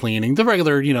soldering, cleaning, the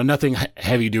regular, nothing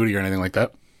heavy duty or anything like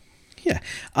that. Yeah.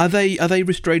 Are they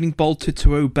restraining bolted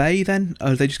to obey then?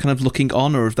 Are they just kind of looking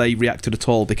on, or have they reacted at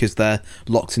all because they're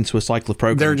locked into a cycler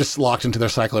program? They're just locked into their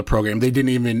cycler program. They didn't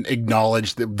even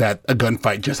acknowledge that a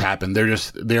gunfight just happened.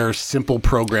 They're simple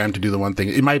programmed to do the one thing.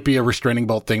 It might be a restraining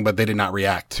bolt thing, but they did not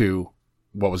react to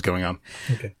what was going on.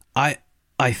 Okay.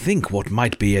 I think what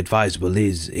might be advisable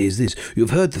is this. You've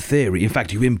heard the theory. In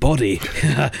fact, you embody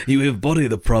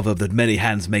the proverb that many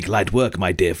hands make light work,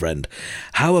 my dear friend.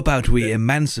 How about we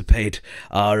emancipate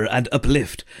and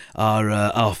uplift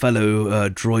our fellow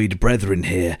droid brethren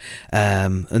here,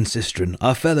 and Sistren,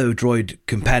 our fellow droid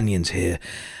companions here.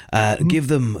 Give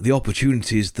them the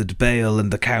opportunities that Bale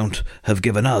and the Count have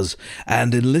given us,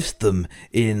 and enlist them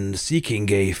in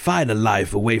seeking a finer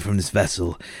life away from this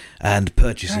vessel and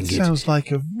purchasing it. That sounds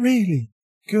like a really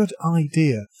good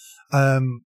idea.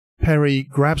 Perry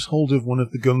grabs hold of one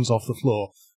of the guns off the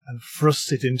floor and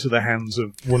thrusts it into the hands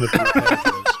of one of the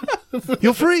droids.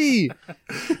 You're free!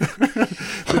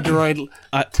 The droid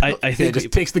I think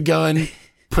just takes the gun,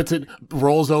 puts it,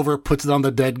 rolls over, puts it on the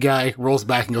dead guy, rolls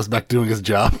back and goes back doing his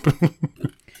job.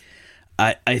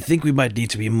 I think we might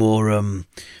need to be more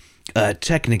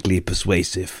technically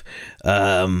persuasive.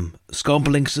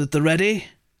 Scomp-links at the ready?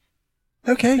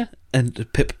 Okay. And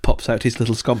Pip pops out his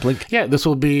little scomp-link. Yeah, this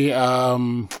will be,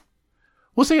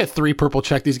 we'll we'll say a 3 purple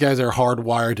check. These guys are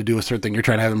hardwired to do a certain thing. You're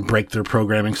trying to have them break their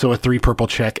programming. So a 3 purple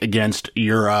check against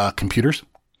your computers.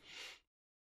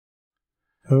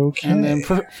 Okay. And then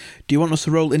Do you want us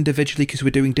to roll individually because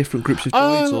we're doing different groups of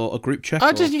droids, or a group check?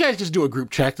 you guys just do a group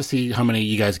check to see how many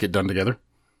you guys get done together.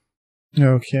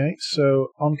 Okay, so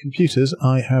on computers,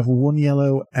 I have 1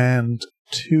 yellow and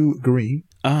 2 green.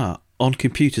 On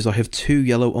computers, I have 2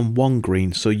 yellow and 1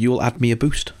 green, so you'll add me a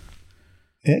boost.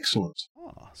 Excellent.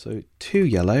 So 2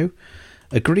 yellow,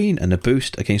 a green, and a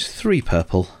boost against 3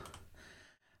 purple.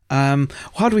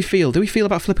 How do we feel? Do we feel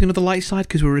about flipping another light side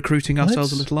because we're recruiting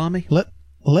ourselves a little army?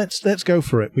 Let's go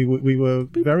for it. We were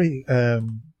very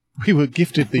we were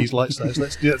gifted these light sides.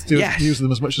 Let's use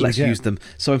them as much as we can. Let's use them.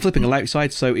 So I'm flipping a light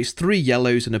side. So it's 3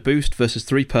 yellows and a boost versus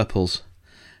 3 purples.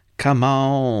 Come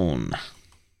on.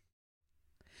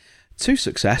 2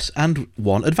 success and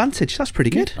 1 advantage. That's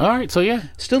pretty good. All right, so yeah.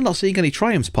 Still not seeing any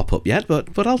triumphs pop up yet,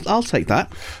 but I'll take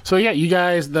that. So yeah, you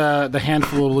guys, the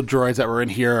handful of droids that were in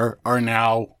here are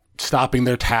now stopping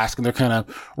their task, and they're kind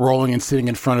of rolling and sitting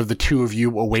in front of the 2 of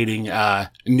you, awaiting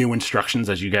new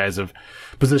instructions as you guys have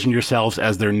positioned yourselves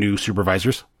as their new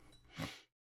supervisors.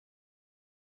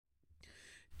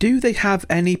 Do they have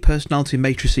any personality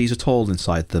matrices at all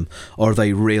inside them, or are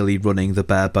they really running the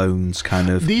bare bones kind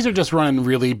of? These are just running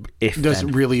really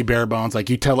bare bones.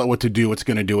 Like, you tell it what to do, it's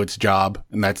going to do its job,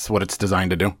 and that's what it's designed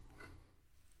to do.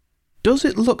 Does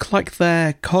it look like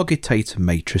they're cogitator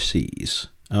matrices?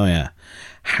 Oh yeah.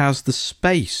 Has the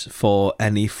space for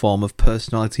any form of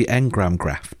personality engram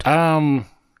graft?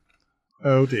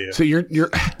 Oh dear. So you're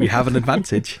You have an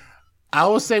advantage. I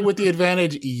will say with the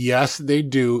advantage, yes, they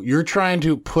do. You're trying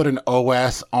to put an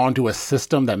OS onto a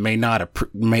system that may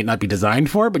not be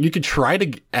designed for it, but you could try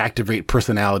to activate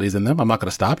personalities in them. I'm not going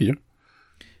to stop you.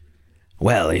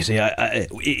 Well, you see,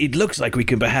 it looks like we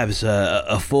can perhaps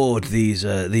afford these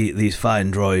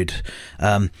fine droid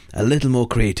a little more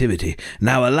creativity.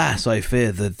 Now, alas, I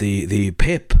fear that the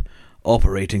PIP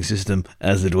operating system,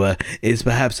 as it were, is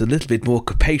perhaps a little bit more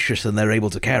capacious than they're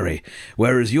able to carry,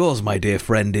 whereas yours, my dear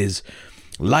friend, is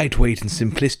lightweight and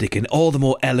simplistic and all the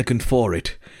more elegant for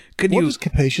it. What does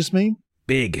capacious mean?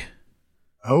 Big.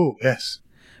 Oh, yes.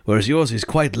 Whereas yours is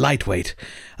quite lightweight.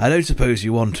 I don't suppose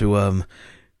you want to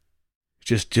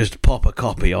just pop a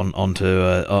copy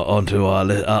onto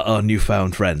our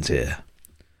newfound friends here.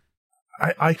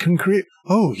 I can create.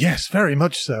 Oh, yes, very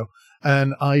much so.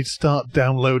 And I start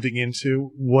downloading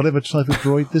into whatever type of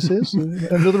droid this is.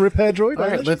 Another repair droid? All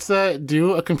right, let's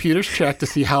do a computer's check to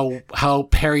see how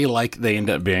Perry-like they end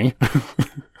up being.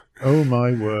 Oh,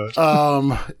 my word.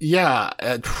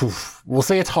 We'll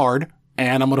say it's hard,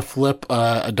 and I'm going to flip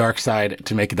a dark side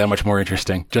to make it that much more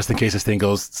interesting, just in case this thing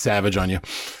goes savage on you.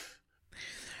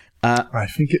 I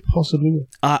think it possibly will.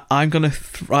 I'm gonna.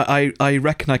 I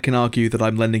reckon I can argue that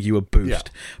I'm lending you a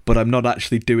boost, but I'm not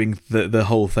actually doing the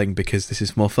whole thing because this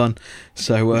is more fun.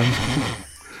 So,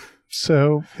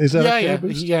 so is that a fair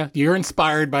boost? Yeah. You're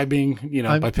inspired by being,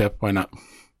 by Pip. Why not?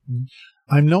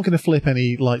 I'm not going to flip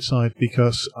any light side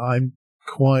because I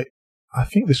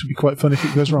think this would be quite fun if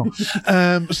it goes wrong.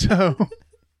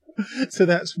 So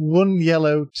that's 1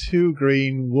 yellow, 2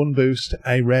 green, 1 boost,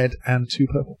 a red, and 2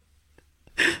 purple.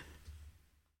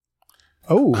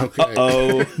 Oh, okay.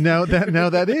 Now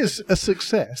that is a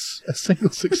success, a single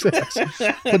success,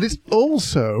 but it's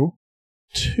also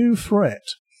 2 threat.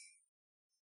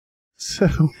 So,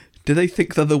 do they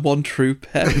think they're the one true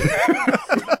Perry?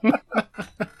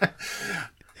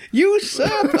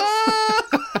 Usurper!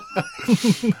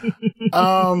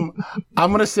 I'm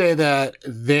gonna say that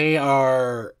they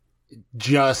are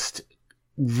just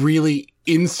really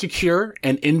insecure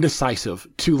and indecisive,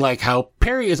 to like how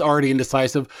Perry is already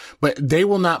indecisive, but they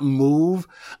will not move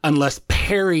unless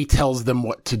Perry tells them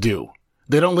what to do.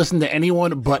 They don't listen to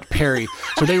anyone but Perry.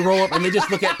 So they roll up and they just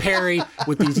look at Perry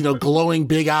with these, glowing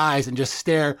big eyes and just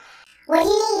stare. What do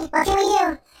you need? What can we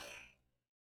do?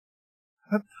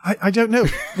 I don't know.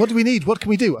 What do we need? What can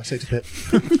we do? I say to Pip.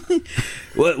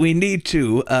 Well, we need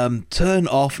to turn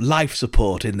off life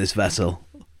support in this vessel.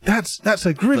 That's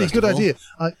a really good idea.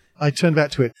 I turn back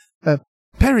to it.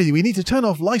 Perry, we need to turn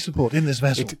off life support in this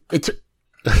vessel.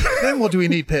 Then what do we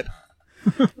need, Pip?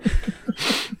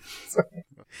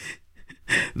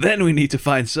 Then we need to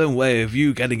find some way of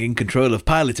you getting in control of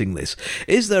piloting this.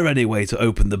 Is there any way to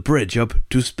open the bridge up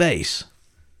to space?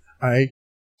 I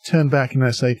turn back and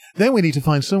I say, then we need to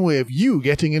find some way of you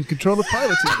getting in control of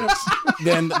piloting this.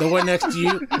 Then the one next to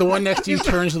you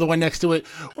turns to the one next to it.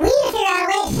 We need to figure out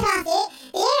a way to turn off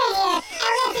the air here, and we have to figure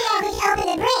out if we can open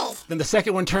the bridge. Then the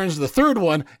second one turns to the third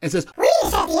one and says, we need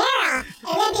to shut the air off,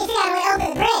 and we have to figure out a way to open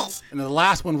the bridge. And then the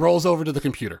last one rolls over to the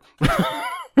computer.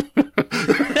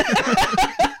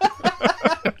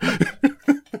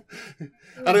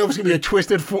 I don't know if it's going to be a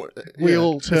twisted... We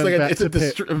all turn back it's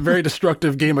to a very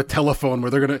destructive game of telephone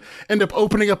where they're going to end up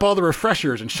opening up all the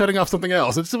refreshers and shutting off something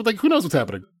else. It's like, who knows what's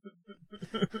happening?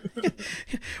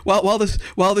 While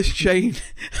this chain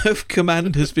of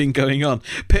command has been going on,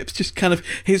 Pip's just kind of,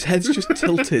 his head's just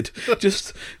tilted,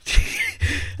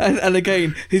 and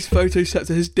again his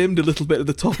photoceptor has dimmed a little bit at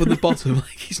the top and the bottom,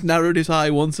 like he's narrowed his eye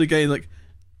once again, like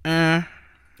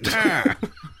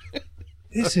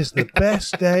This is the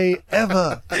best day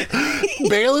ever.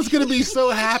 Bale is going to be so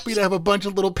happy to have a bunch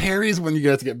of little parries when you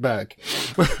guys get back.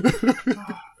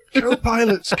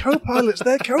 Co-pilots,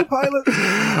 they're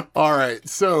co-pilots. All right,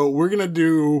 so we're gonna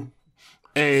do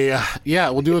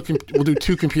we'll do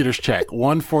two computers check.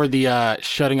 One for the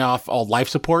shutting off all life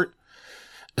support,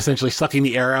 essentially sucking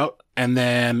the air out, and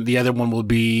then the other one will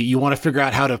be you want to figure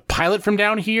out how to pilot from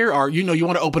down here, or you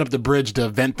want to open up the bridge to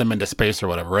vent them into space or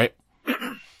whatever, right?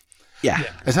 yeah.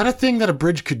 Is that a thing that a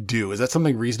bridge could do? Is that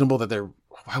something reasonable that they're?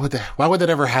 Why would that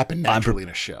ever happen naturally in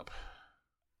a ship?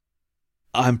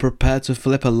 I'm prepared to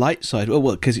flip a light side. Oh,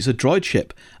 well, because it's a droid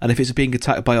ship, and if it's being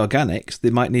attacked by organics, they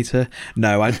might need to.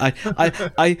 No,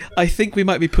 I think we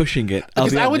might be pushing it.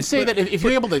 Because I would say that if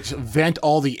you're able to vent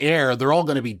all the air, they're all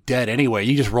going to be dead anyway.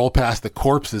 You just roll past the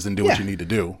corpses and do what you need to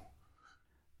do.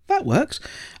 That works.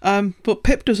 But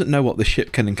Pip doesn't know what the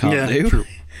ship can and can't do. True.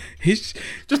 He's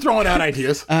just throwing out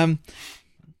ideas.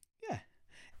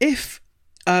 If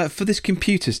for this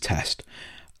computers test.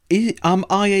 Am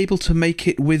I able to make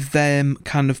it with them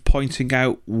kind of pointing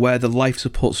out where the life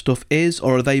support stuff is,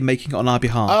 or are they making it on our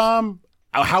behalf?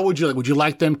 How would you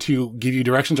like them to give you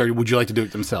directions, or would you like to do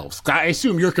it themselves? I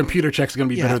assume your computer check is going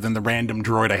to be better than the random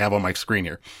droid I have on my screen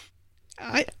here.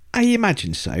 I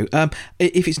imagine so.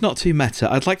 If it's not too meta,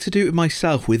 I'd like to do it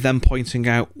myself with them pointing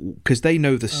out, because they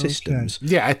know the systems.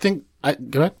 Yeah, I think...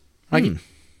 go ahead, Mikey.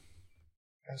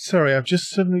 Sorry, I've just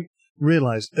suddenly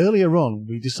realised earlier on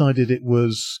we decided it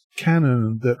was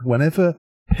canon that whenever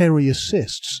Perry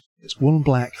assists, it's one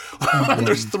black.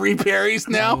 There's 3 parries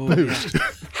now. Boost.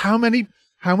 How many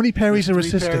parries are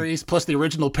assisting? 3 parries plus the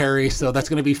original parry, so that's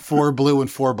going to be 4 blue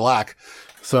and 4 black.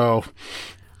 So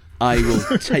I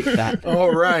will take that.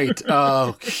 All right.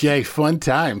 Okay, fun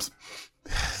times.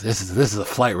 This is a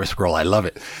flight risk roll. I love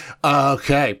it.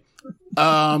 Okay.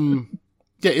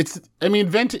 Yeah,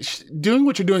 doing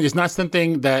what you're doing is not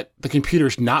something that the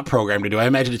computer's not programmed to do. I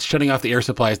imagine it's shutting off the air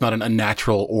supply is not an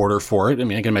unnatural order for it. I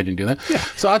mean, I can imagine doing that. Yeah.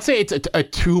 So I'd say it's a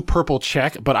 2 purple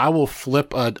check, but I will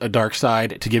flip a dark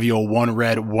side to give you a 1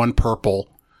 red, 1 purple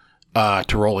to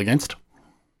roll against.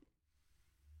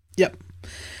 Yep.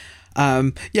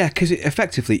 Yeah, because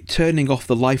effectively turning off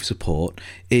the life support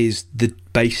is the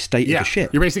base state of the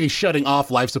ship. You're basically shutting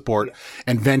off life support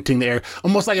and venting the air.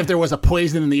 Almost like if there was a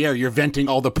poison in the air, you're venting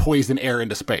all the poison air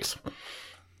into space.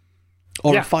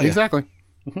 Or fire. Exactly.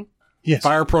 Mm-hmm. Yes.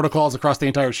 Fire protocols across the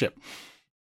entire ship.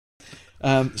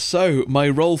 So my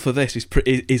roll for this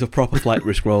is a proper flight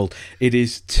risk roll. It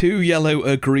is 2 yellow,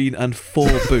 a green, and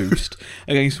 4 boost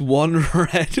against 1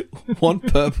 red, 1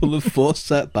 purple, and 4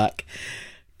 setback.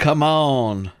 Come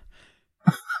on.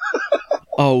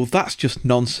 Oh, that's just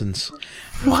nonsense.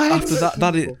 What? After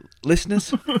that is...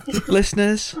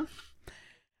 Listeners,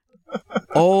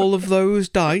 all of those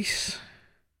dice,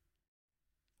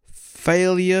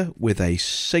 failure with a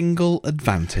single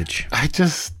advantage. I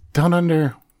just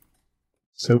don't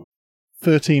So,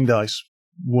 13 dice,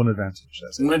 1 advantage.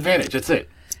 That's it. 1 advantage, that's it.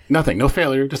 Nothing, no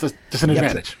failure, just an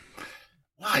advantage.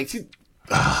 Why?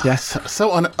 Yes. So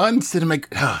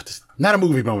uncinematic. Just not a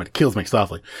movie moment. It kills me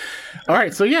softly. All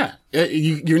right, so yeah,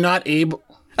 you're not able.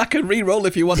 I can re-roll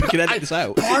if you want. You can edit this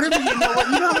out. Part of me, you know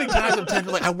how many times I'm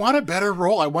tempted, like, I want a better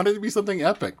roll. I want it to be something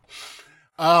epic.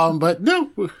 But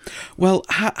no. Well,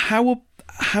 how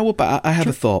about I have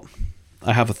a thought.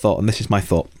 I have a thought, and this is my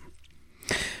thought.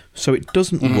 So it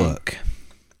doesn't work,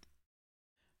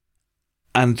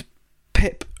 and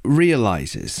Pip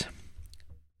realizes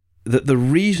that the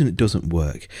reason it doesn't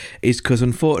work is because,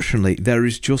 unfortunately, there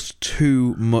is just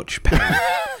too much power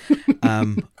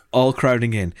all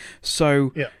crowding in.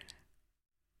 So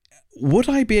would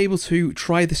I be able to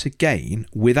try this again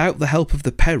without the help of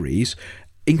the parries,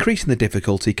 increasing the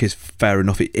difficulty, because fair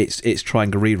enough, it's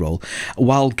trying a reroll,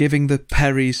 while giving the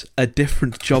parries a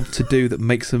different job to do that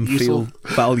makes them feel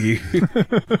value?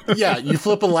 Yeah, you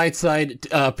flip a light side,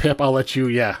 Pip, I'll let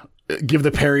you, give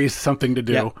the parries something to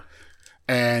do. Yeah.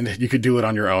 And you could do it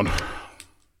on your own.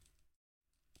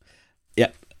 Yeah,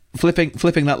 flipping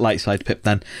that light side, Pip.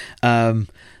 Then,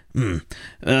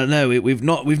 No, we've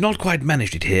not quite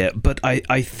managed it here, but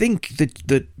I think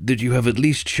that you have at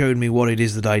least shown me what it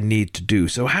is that I need to do.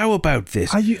 So how about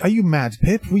this? Are you mad,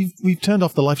 Pip? We've turned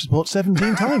off the life support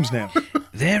 17 times now.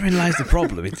 Therein lies the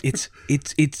problem.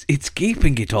 It's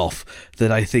keeping it off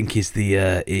that I think is the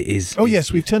is. Oh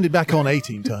yes, we've turned it back on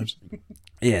 18 times.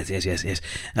 Yes.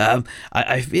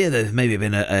 I fear there's maybe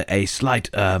been a slight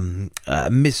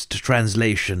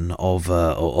mistranslation of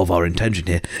our intention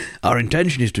here. Our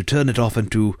intention is to turn it off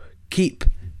and to keep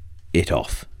it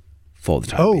off for the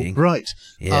time being. Oh, right.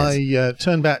 Yes. I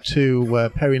turn back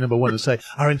to Perry number 1 and say,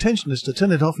 our intention is to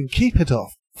turn it off and keep it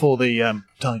off for the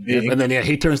time being. And then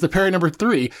he turns to Perry number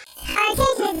 3. Our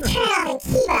intention is to turn it off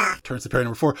and keep it off. Turns to Perry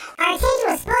number 4. Our intention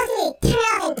was supposed to be turn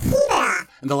it off and keep it off.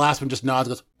 And the last one just nods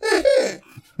and goes,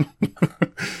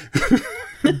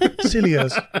 Silly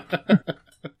us.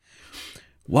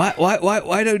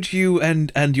 Why don't you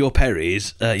and your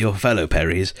Perrys, your fellow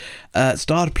Perrys,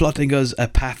 start plotting us a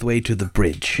pathway to the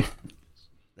bridge?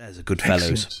 There's a good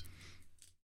fellows. Excellent.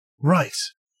 Right.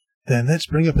 Then let's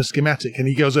bring up a schematic. And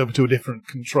he goes over to a different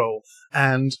control.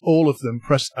 And all of them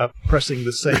pressing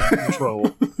the same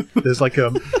control. There's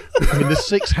there's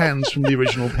 6 hands from the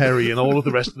original Perry, and all of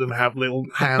the rest of them have little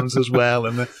hands as well.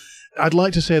 And I'd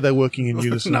like to say they're working in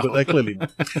unison, but they're clearly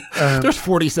not. There's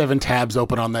 47 tabs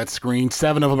open on that screen.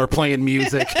 7 of them are playing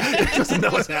music. It doesn't know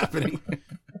what's happening.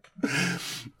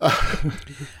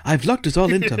 I've locked us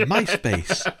all into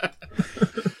MySpace.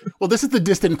 Well, this is the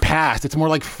distant past. It's more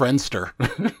like Friendster.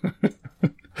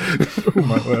 Oh,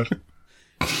 my word.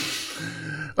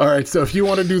 All right, so if you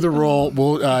want to do the roll,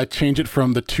 we'll change it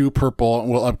from the 2 purple, and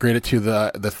we'll upgrade it to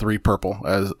the 3 purple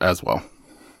as well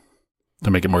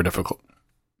to make it more difficult.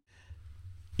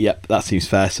 Yep, that seems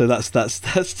fair. So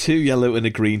that's 2 yellow and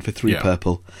a green for 3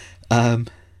 purple.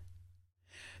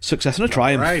 Success and a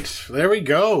triumph. All right, there we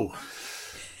go.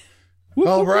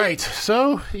 All right,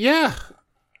 so yeah,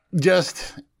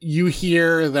 just you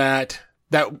hear that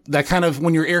kind of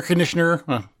when your air conditioner,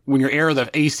 the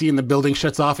AC in the building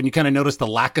shuts off, and you kind of notice the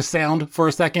lack of sound for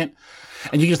a second,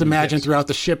 and you just imagine throughout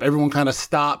the ship, everyone kind of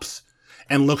stops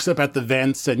and looks up at the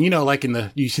vents, and you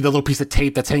see the little piece of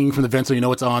tape that's hanging from the vent, so you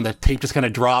know it's on. The tape just kind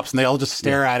of drops, and they all just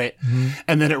stare at it,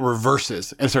 and then it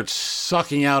reverses and starts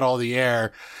sucking out all the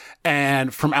air.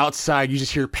 And from outside, you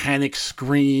just hear panic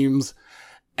screams.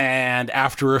 And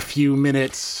after a few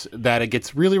minutes, that it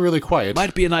gets really, really quiet.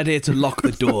 Might be an idea to lock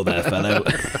the door there, fellow.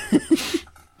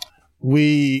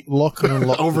 We lock and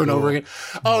unlock over the and door. over again.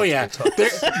 Oh, yeah.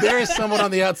 There is someone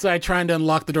on the outside trying to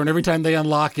unlock the door. And every time they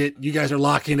unlock it, you guys are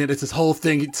locking it. It's this whole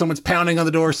thing. Someone's pounding on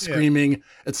the door, screaming. Yeah.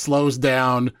 It slows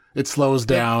down.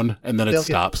 And then it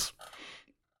stops.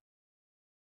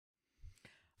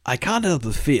 I can't help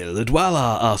but feel that while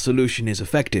our solution is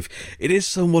effective, it is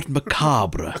somewhat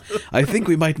macabre. I think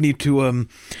we might need to,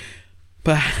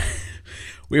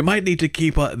 we might need to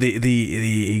keep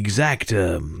the exact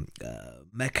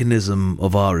mechanism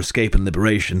of our escape and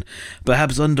liberation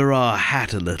perhaps under our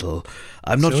hat a little.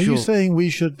 I'm not sure. Are you saying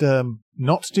we should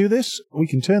not do this? We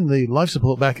can turn the life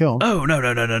support back on. Oh,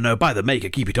 no. By the maker,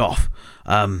 keep it off.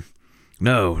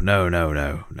 No.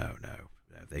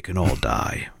 They can all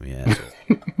die. Yeah.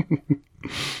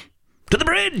 To the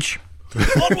bridge!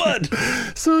 Onward!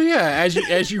 So yeah,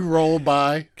 as you roll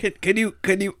by, can you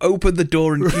open the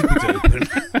door and keep it open?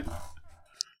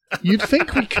 You'd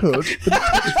think we could, but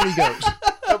it takes 3 goes.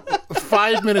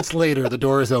 5 minutes later, the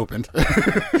door is opened,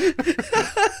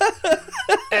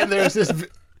 and there's this.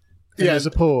 There's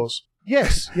a pause.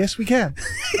 Yes, we can.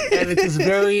 And it's this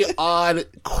very odd,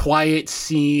 quiet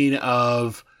scene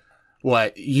of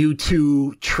you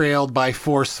 2 trailed by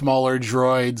 4 smaller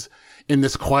droids in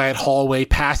this quiet hallway,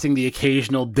 passing the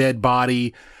occasional dead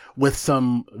body with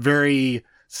some very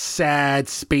sad,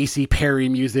 spacey Perry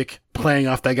music playing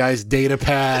off that guy's data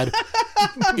pad,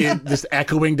 just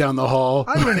echoing down the hall.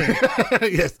 Irony.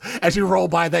 Yes, as you roll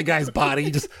by that guy's body,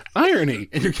 just irony,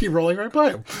 and you keep rolling right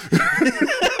by him.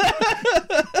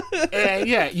 And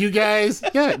you guys,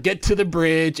 get to the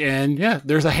bridge, and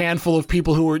there's a handful of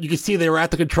people you can see they were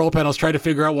at the control panels trying to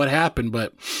figure out what happened,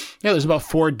 but there's about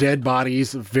 4 dead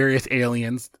bodies of various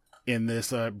aliens in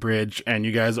this bridge, and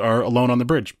you guys are alone on the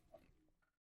bridge.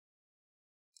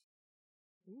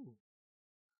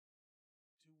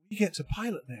 We get to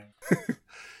pilot now.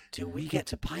 Do we get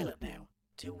to pilot now?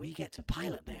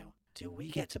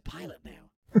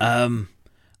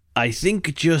 I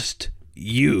think just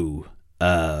you,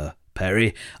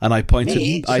 Perry, and I point at...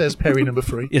 says Perry number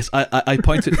 3. Yes, I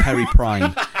point at Perry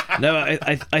Prime. No,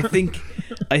 I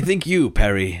think you,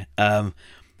 Perry.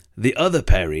 The other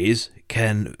Perrys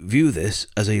can view this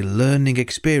as a learning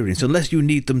experience, unless you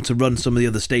need them to run some of the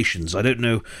other stations. I don't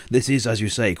know. This is, as you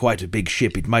say, quite a big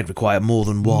ship. It might require more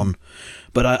than one.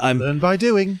 But I'm Learn by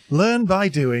doing. Learn by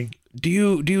doing. Do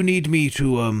you need me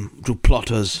to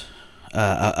plot us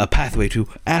a pathway to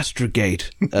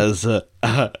Astrogate, as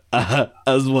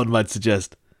one might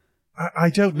suggest? I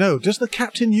don't know. Does the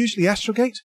captain usually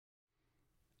astrogate?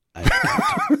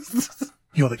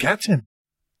 You're the captain.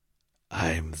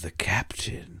 I'm the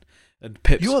captain. And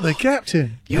Pip's You're the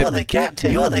captain. You're the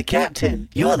captain. You're the captain.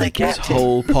 You're the his captain.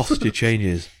 whole posture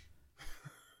changes.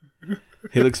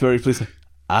 He looks very pleased.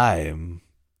 I'm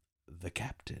the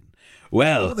captain.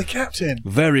 Well, You're the captain.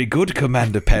 very good,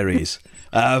 Commander Perrys.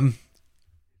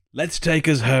 Let's take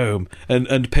us home.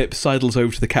 And Pip sidles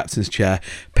over to the captain's chair,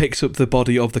 picks up the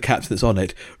body of the captain that's on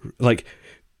it, like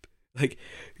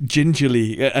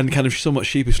gingerly and kind of somewhat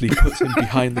sheepishly puts him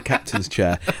behind the captain's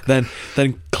chair, then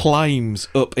climbs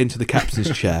up into the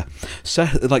captain's chair,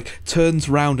 turns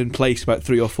round in place about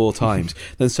 3 or 4 times,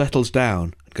 then settles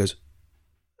down and goes,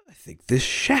 I think this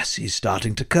chassis is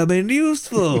starting to come in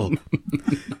useful.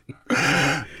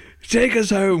 Take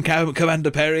us home,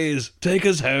 Commander Perrys. Take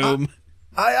us home.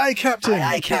 Aye, captain.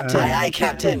 Aye, captain. Aye,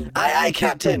 captain. Aye,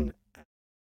 captain.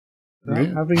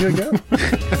 Having a go.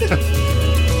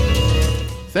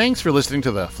 Thanks for listening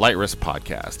to the Flight Risk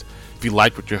Podcast. If you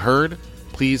liked what you heard,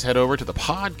 please head over to the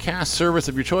podcast service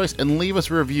of your choice and leave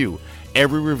us a review.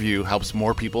 Every review helps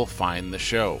more people find the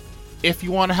show. If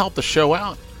you want to help the show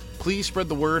out, please spread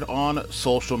the word on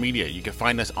social media. You can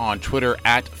find us on Twitter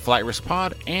at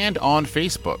FlightRiskPod and on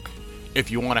Facebook.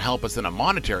 If you want to help us in a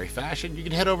monetary fashion, you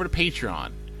can head over to Patreon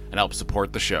and help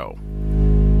support the show.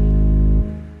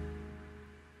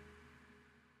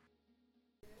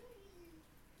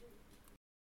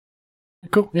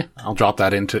 Cool. Yeah, I'll drop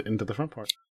that into the front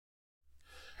part.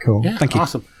 Cool. Yeah, Thank you.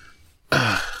 Awesome.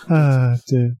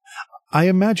 Dear. I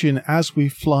imagine as we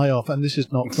fly off, and this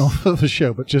is not for the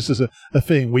show, but just as a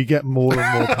thing, we get more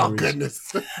and more Oh, Perrys.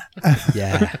 goodness.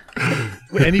 Yeah.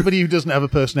 Anybody who doesn't have a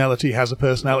personality has a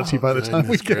personality by the time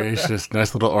we Goodness get there. gracious.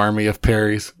 Nice little army of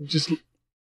Perrys. Just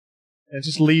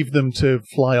leave them to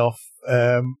fly off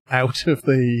out of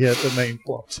the main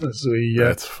plot as we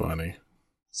That's funny.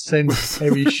 send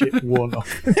Perry ship 1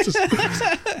 off.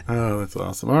 Oh, that's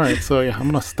awesome. All right, so yeah, I'm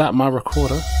going to stop my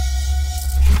recorder.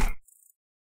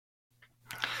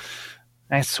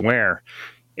 I swear,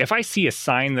 if I see a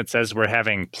sign that says we're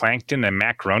having plankton and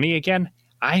macaroni again,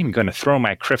 I'm going to throw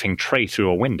my criffing tray through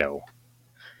a window.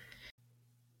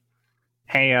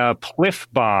 Hey,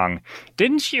 Pliffbong,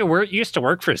 didn't you used to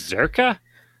work for Zerka?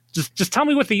 Just tell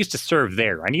me what they used to serve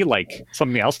there. I need,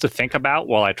 something else to think about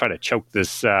while I try to choke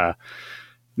this,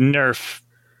 Nerf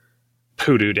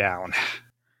poodoo down.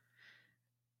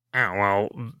 Oh, well,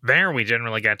 there we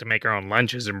generally got to make our own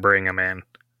lunches and bring them in.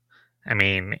 I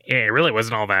mean, it really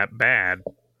wasn't all that bad.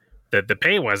 The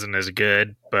pay wasn't as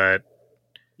good, but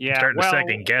Yeah, I'm starting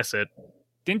to second guess it.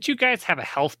 Didn't you guys have a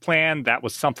health plan that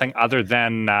was something other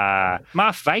than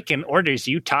Moff Viking orders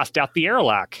you tossed out the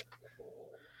airlock?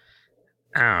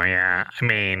 Oh, yeah. I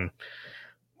mean,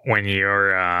 when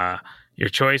your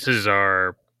choices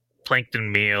are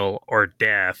plankton meal or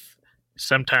death,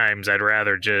 sometimes I'd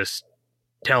rather just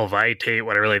tell Vitate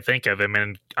what I really think of him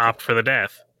and opt for the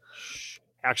death.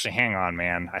 Actually, hang on,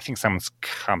 man. I think someone's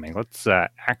coming. Let's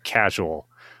act casual.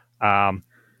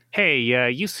 Hey,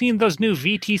 you seen those new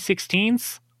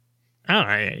VT-16s? Oh,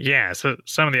 yeah. So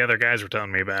some of the other guys were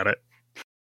telling me about it.